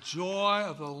than the joy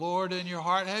of the Lord in your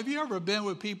heart. Have you ever been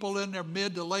with people in their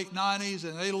mid to late 90s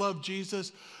and they love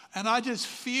Jesus? And I just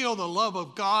feel the love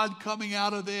of God coming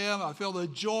out of them. I feel the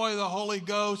joy of the Holy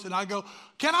Ghost. And I go,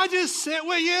 can I just sit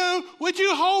with you? Would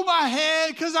you hold my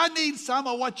hand? Because I need some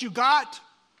of what you got.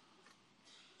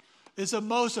 It's the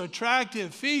most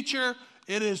attractive feature.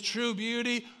 It is true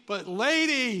beauty. But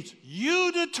ladies,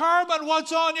 you determine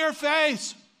what's on your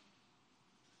face.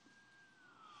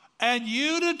 And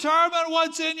you determine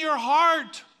what's in your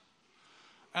heart.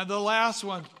 And the last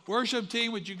one, worship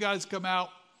team, would you guys come out?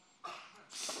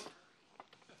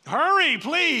 Hurry,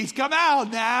 please, come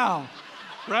out now.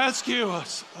 Rescue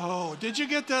us. Oh, did you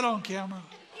get that on camera?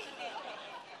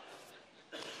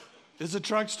 Is the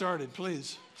truck started,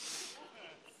 please?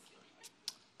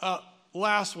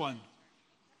 Last one.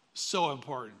 So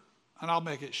important, and I'll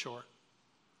make it short.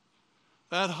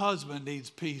 That husband needs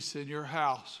peace in your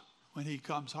house when he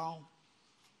comes home.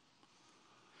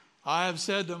 I have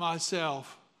said to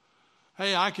myself,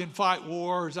 hey, I can fight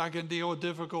wars, I can deal with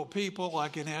difficult people, I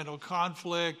can handle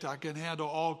conflict, I can handle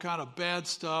all kind of bad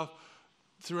stuff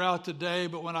throughout the day,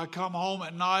 but when I come home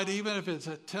at night, even if it's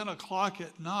at 10 o'clock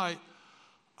at night,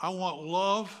 I want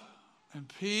love and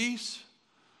peace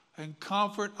and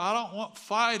comfort. I don't want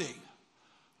fighting.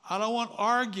 I don't want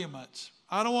arguments.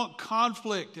 I don't want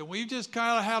conflict. And we've just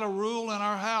kind of had a rule in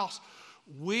our house.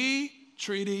 We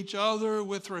treat each other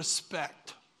with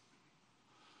respect.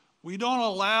 We don't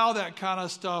allow that kind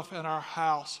of stuff in our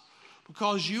house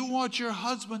because you want your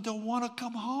husband to want to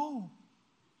come home.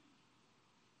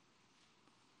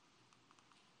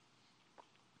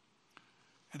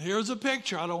 And here's a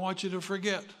picture I don't want you to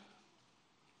forget.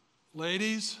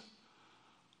 Ladies,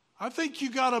 I think you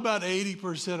got about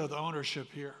 80% of the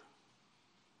ownership here.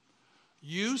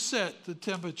 You set the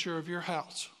temperature of your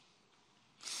house.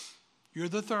 You're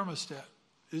the thermostat.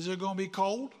 Is it going to be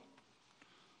cold?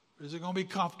 Or is it going to be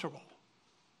comfortable?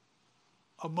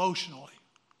 Emotionally.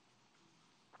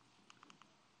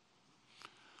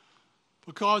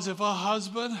 Because if a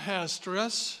husband has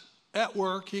stress at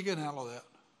work, he can handle that.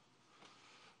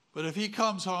 But if he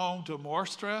comes home to more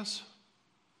stress,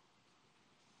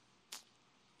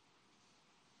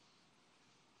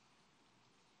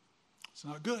 It's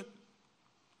not good.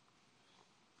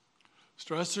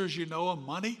 Stressors, you know them,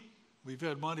 money. We've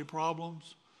had money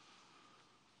problems.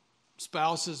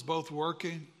 Spouses both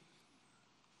working.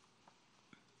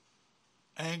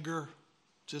 Anger,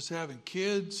 just having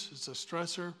kids, it's a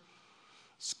stressor.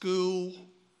 School,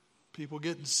 people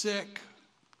getting sick.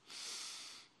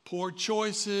 Poor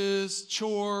choices,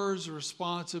 chores,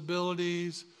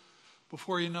 responsibilities.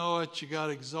 Before you know it, you got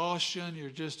exhaustion.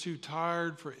 You're just too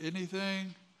tired for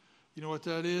anything. You know what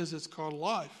that is? It's called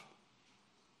life.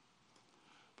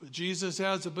 But Jesus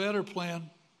has a better plan.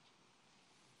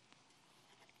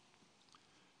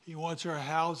 He wants our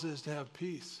houses to have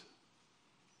peace.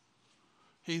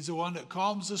 He's the one that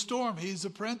calms the storm. He's the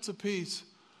Prince of Peace.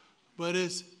 But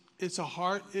it's a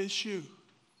heart issue.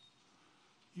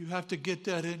 You have to get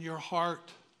that in your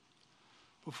heart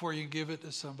before you give it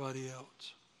to somebody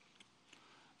else.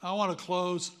 I want to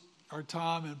close our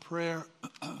time in prayer.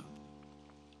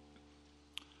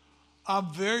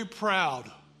 I'm very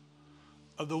proud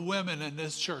of the women in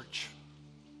this church.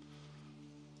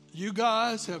 You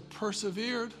guys have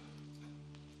persevered.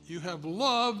 You have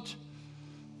loved.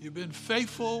 You've been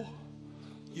faithful.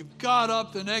 You've got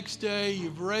up the next day.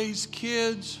 You've raised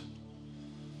kids.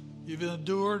 You've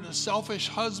endured a selfish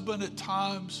husband at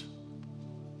times.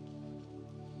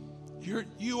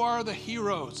 You are the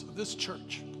heroes of this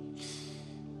church,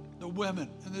 the women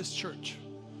in this church,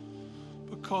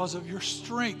 because of your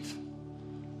strength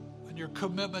and your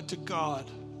commitment to God.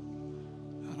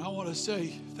 And I want to say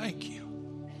thank you.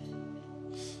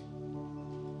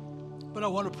 But I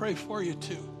want to pray for you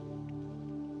too.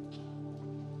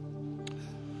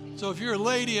 So if you're a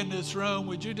lady in this room,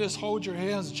 would you just hold your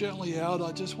hands gently out?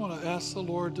 I just want to ask the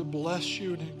Lord to bless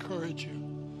you and encourage you.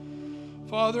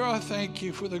 Father, I thank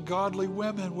you for the godly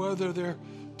women, whether they're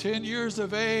 10 years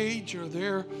of age or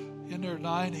they're in their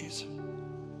 90s.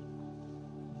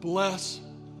 Bless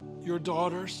your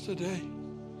daughters today.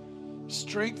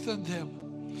 Strengthen them.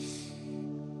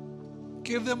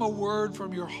 Give them a word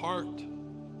from your heart.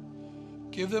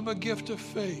 Give them a gift of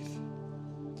faith.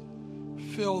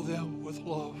 Fill them with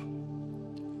love.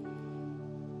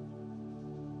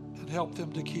 And help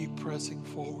them to keep pressing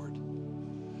forward.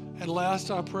 And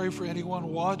last, I pray for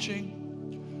anyone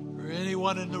watching or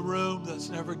anyone in the room that's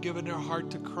never given their heart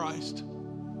to Christ,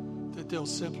 that they'll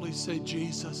simply say,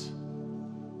 Jesus,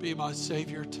 be my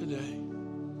Savior today.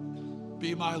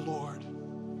 Be my Lord.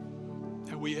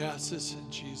 And we ask this in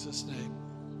Jesus' name.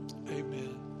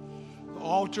 Amen. The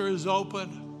altar is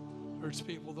open. There's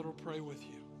people that will pray with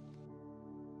you.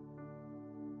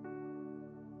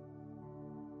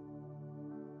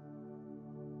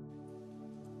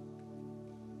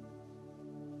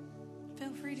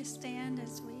 Feel free to stand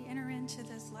as we enter into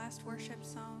this last worship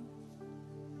song.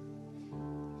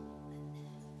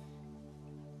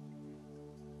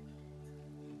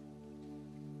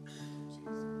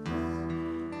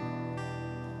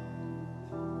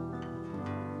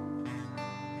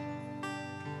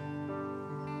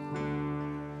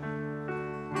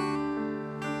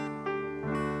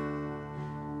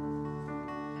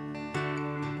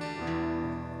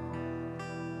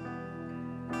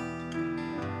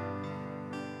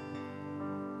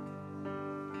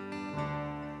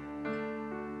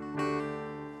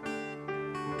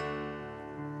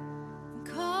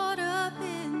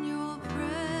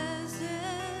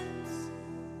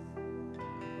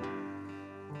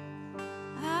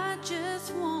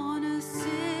 Just wanna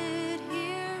sit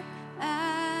here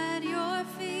at your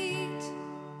feet.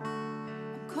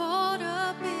 I'm caught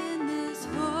up in this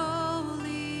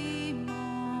holy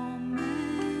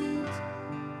moment.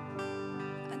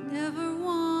 I never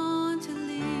want to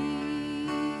leave.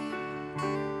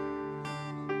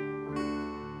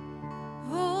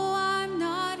 Oh, I'm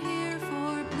not here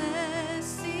for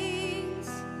blessings.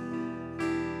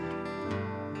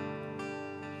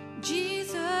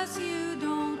 Jesus, you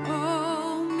don't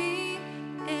owe me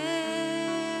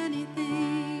anything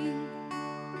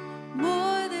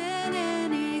more than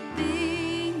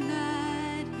anything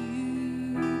that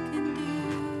you can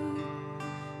do.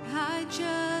 I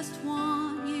just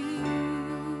want you.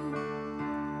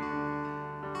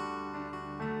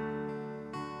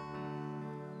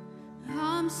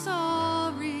 I'm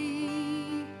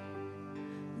sorry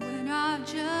when I've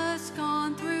just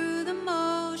gone through the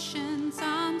motions.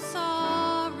 I'm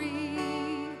sorry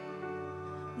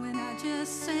when I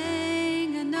just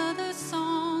sang another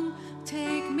song.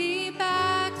 Take me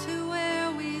back to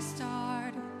where we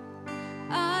started.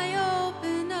 I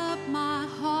open up my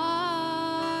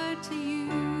heart to you.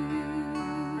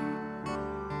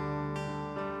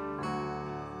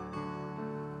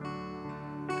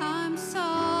 I'm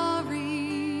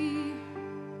sorry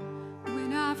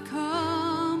when I've come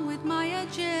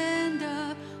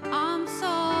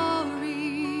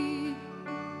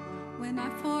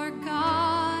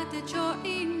God, that you're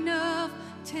enough.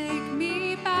 Take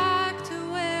me back to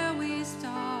where we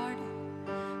started.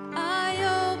 I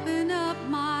open up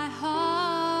my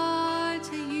heart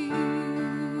to you.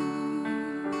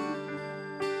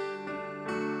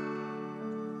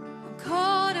 I'm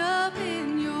caught up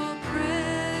in your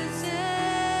presence.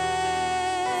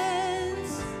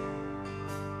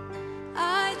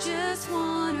 I just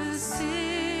want to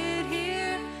sit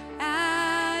here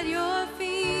at your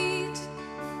feet.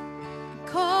 I'm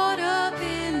caught up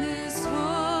in this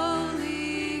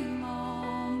holy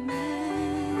moment,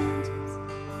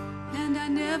 and I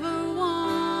never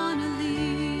want to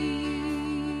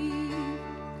leave.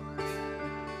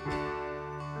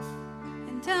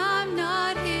 And I'm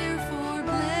not here for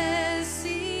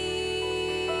blessings,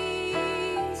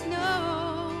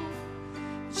 no.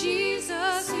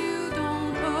 Jesus, you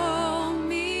don't owe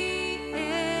me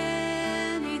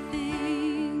anything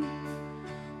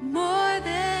more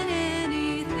than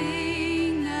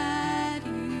anything that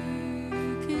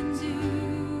you can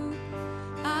do.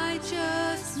 I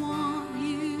just want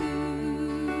you.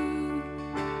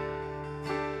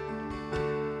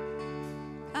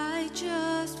 I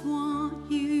just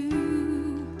want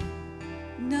you.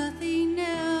 Nothing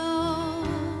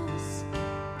else.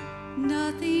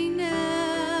 Nothing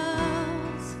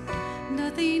else.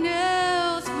 Nothing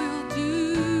else will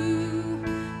do.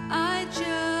 I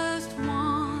just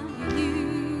want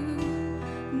you.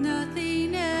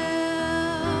 Nothing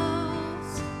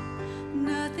else.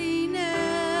 Nothing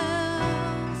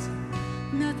else.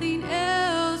 Nothing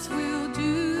else will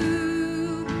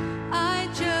do. I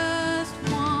just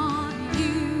want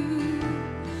you.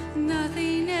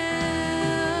 Nothing else.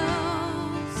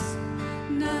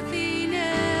 Nothing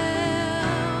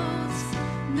else.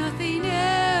 Nothing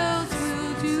else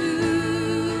will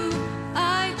do.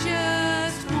 I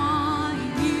just want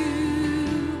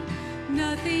you.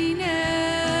 Nothing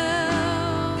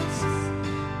else.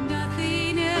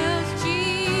 Nothing else,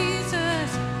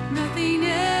 Jesus. Nothing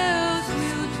else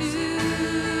will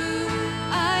do.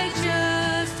 I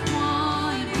just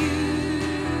want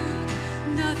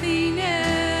you. Nothing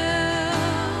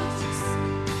else.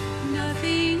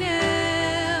 Nothing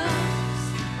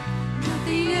else.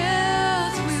 Nothing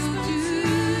else will do.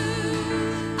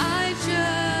 I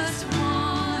just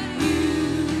want you.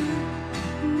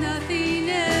 Nothing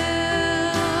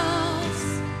else.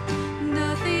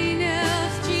 Nothing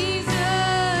else,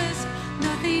 Jesus.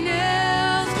 Nothing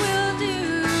else will do.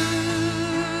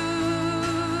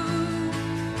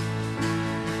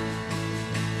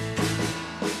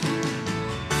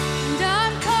 And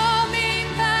I'm coming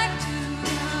back to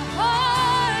the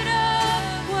heart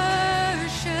of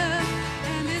worship,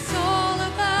 and it's all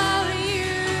about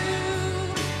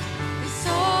you. It's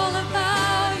all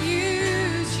about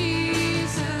you,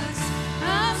 Jesus.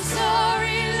 I'm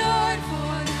sorry, Lord,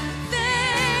 for the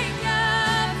thing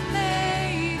I've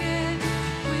made it.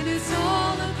 When it's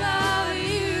all about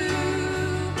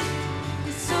you,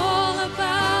 it's all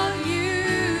about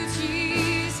you,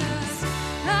 Jesus.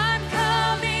 I'm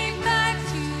coming back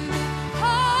to the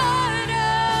heart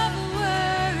of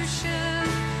worship,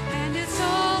 and it's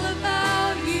all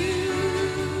about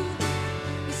you.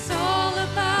 It's all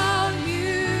about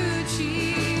you,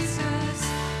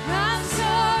 Jesus. I'm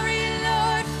sorry,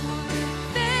 Lord, for the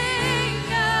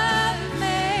thing I've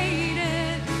made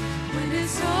it. When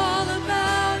it's all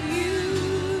about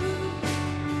you,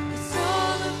 it's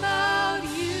all about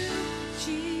you,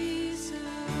 Jesus.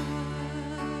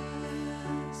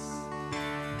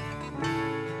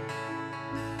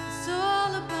 It's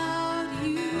all about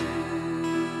you.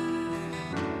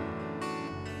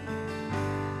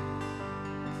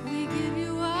 We give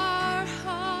you our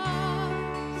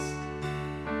hearts.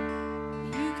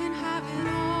 You can have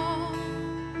it all.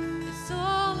 It's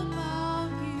all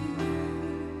about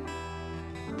you.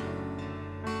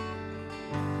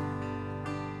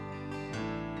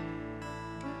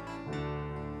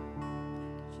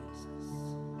 Jesus.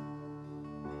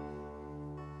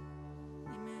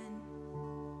 Amen.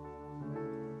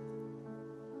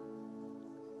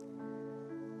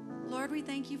 Lord, we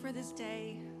thank you for this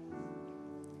day,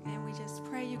 and we just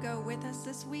pray you go with us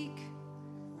this week.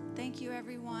 Thank you,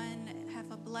 everyone.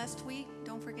 Have a blessed week.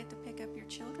 Don't forget to pick up your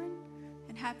children,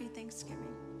 and happy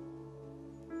Thanksgiving.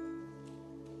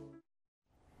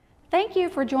 Thank you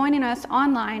for joining us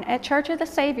online at Church of the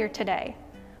Savior today.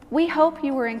 We hope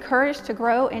you were encouraged to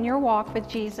grow in your walk with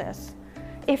Jesus.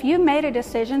 If you made a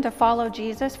decision to follow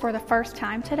Jesus for the first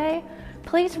time today,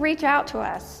 please reach out to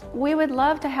us. We would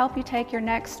love to help you take your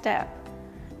next step.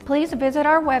 Please visit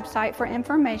our website for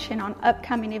information on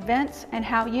upcoming events and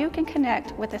how you can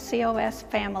connect with the COS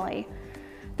family.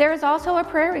 There is also a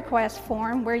prayer request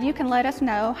form where you can let us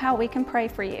know how we can pray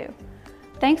for you.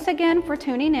 Thanks again for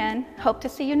tuning in. Hope to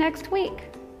see you next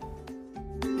week.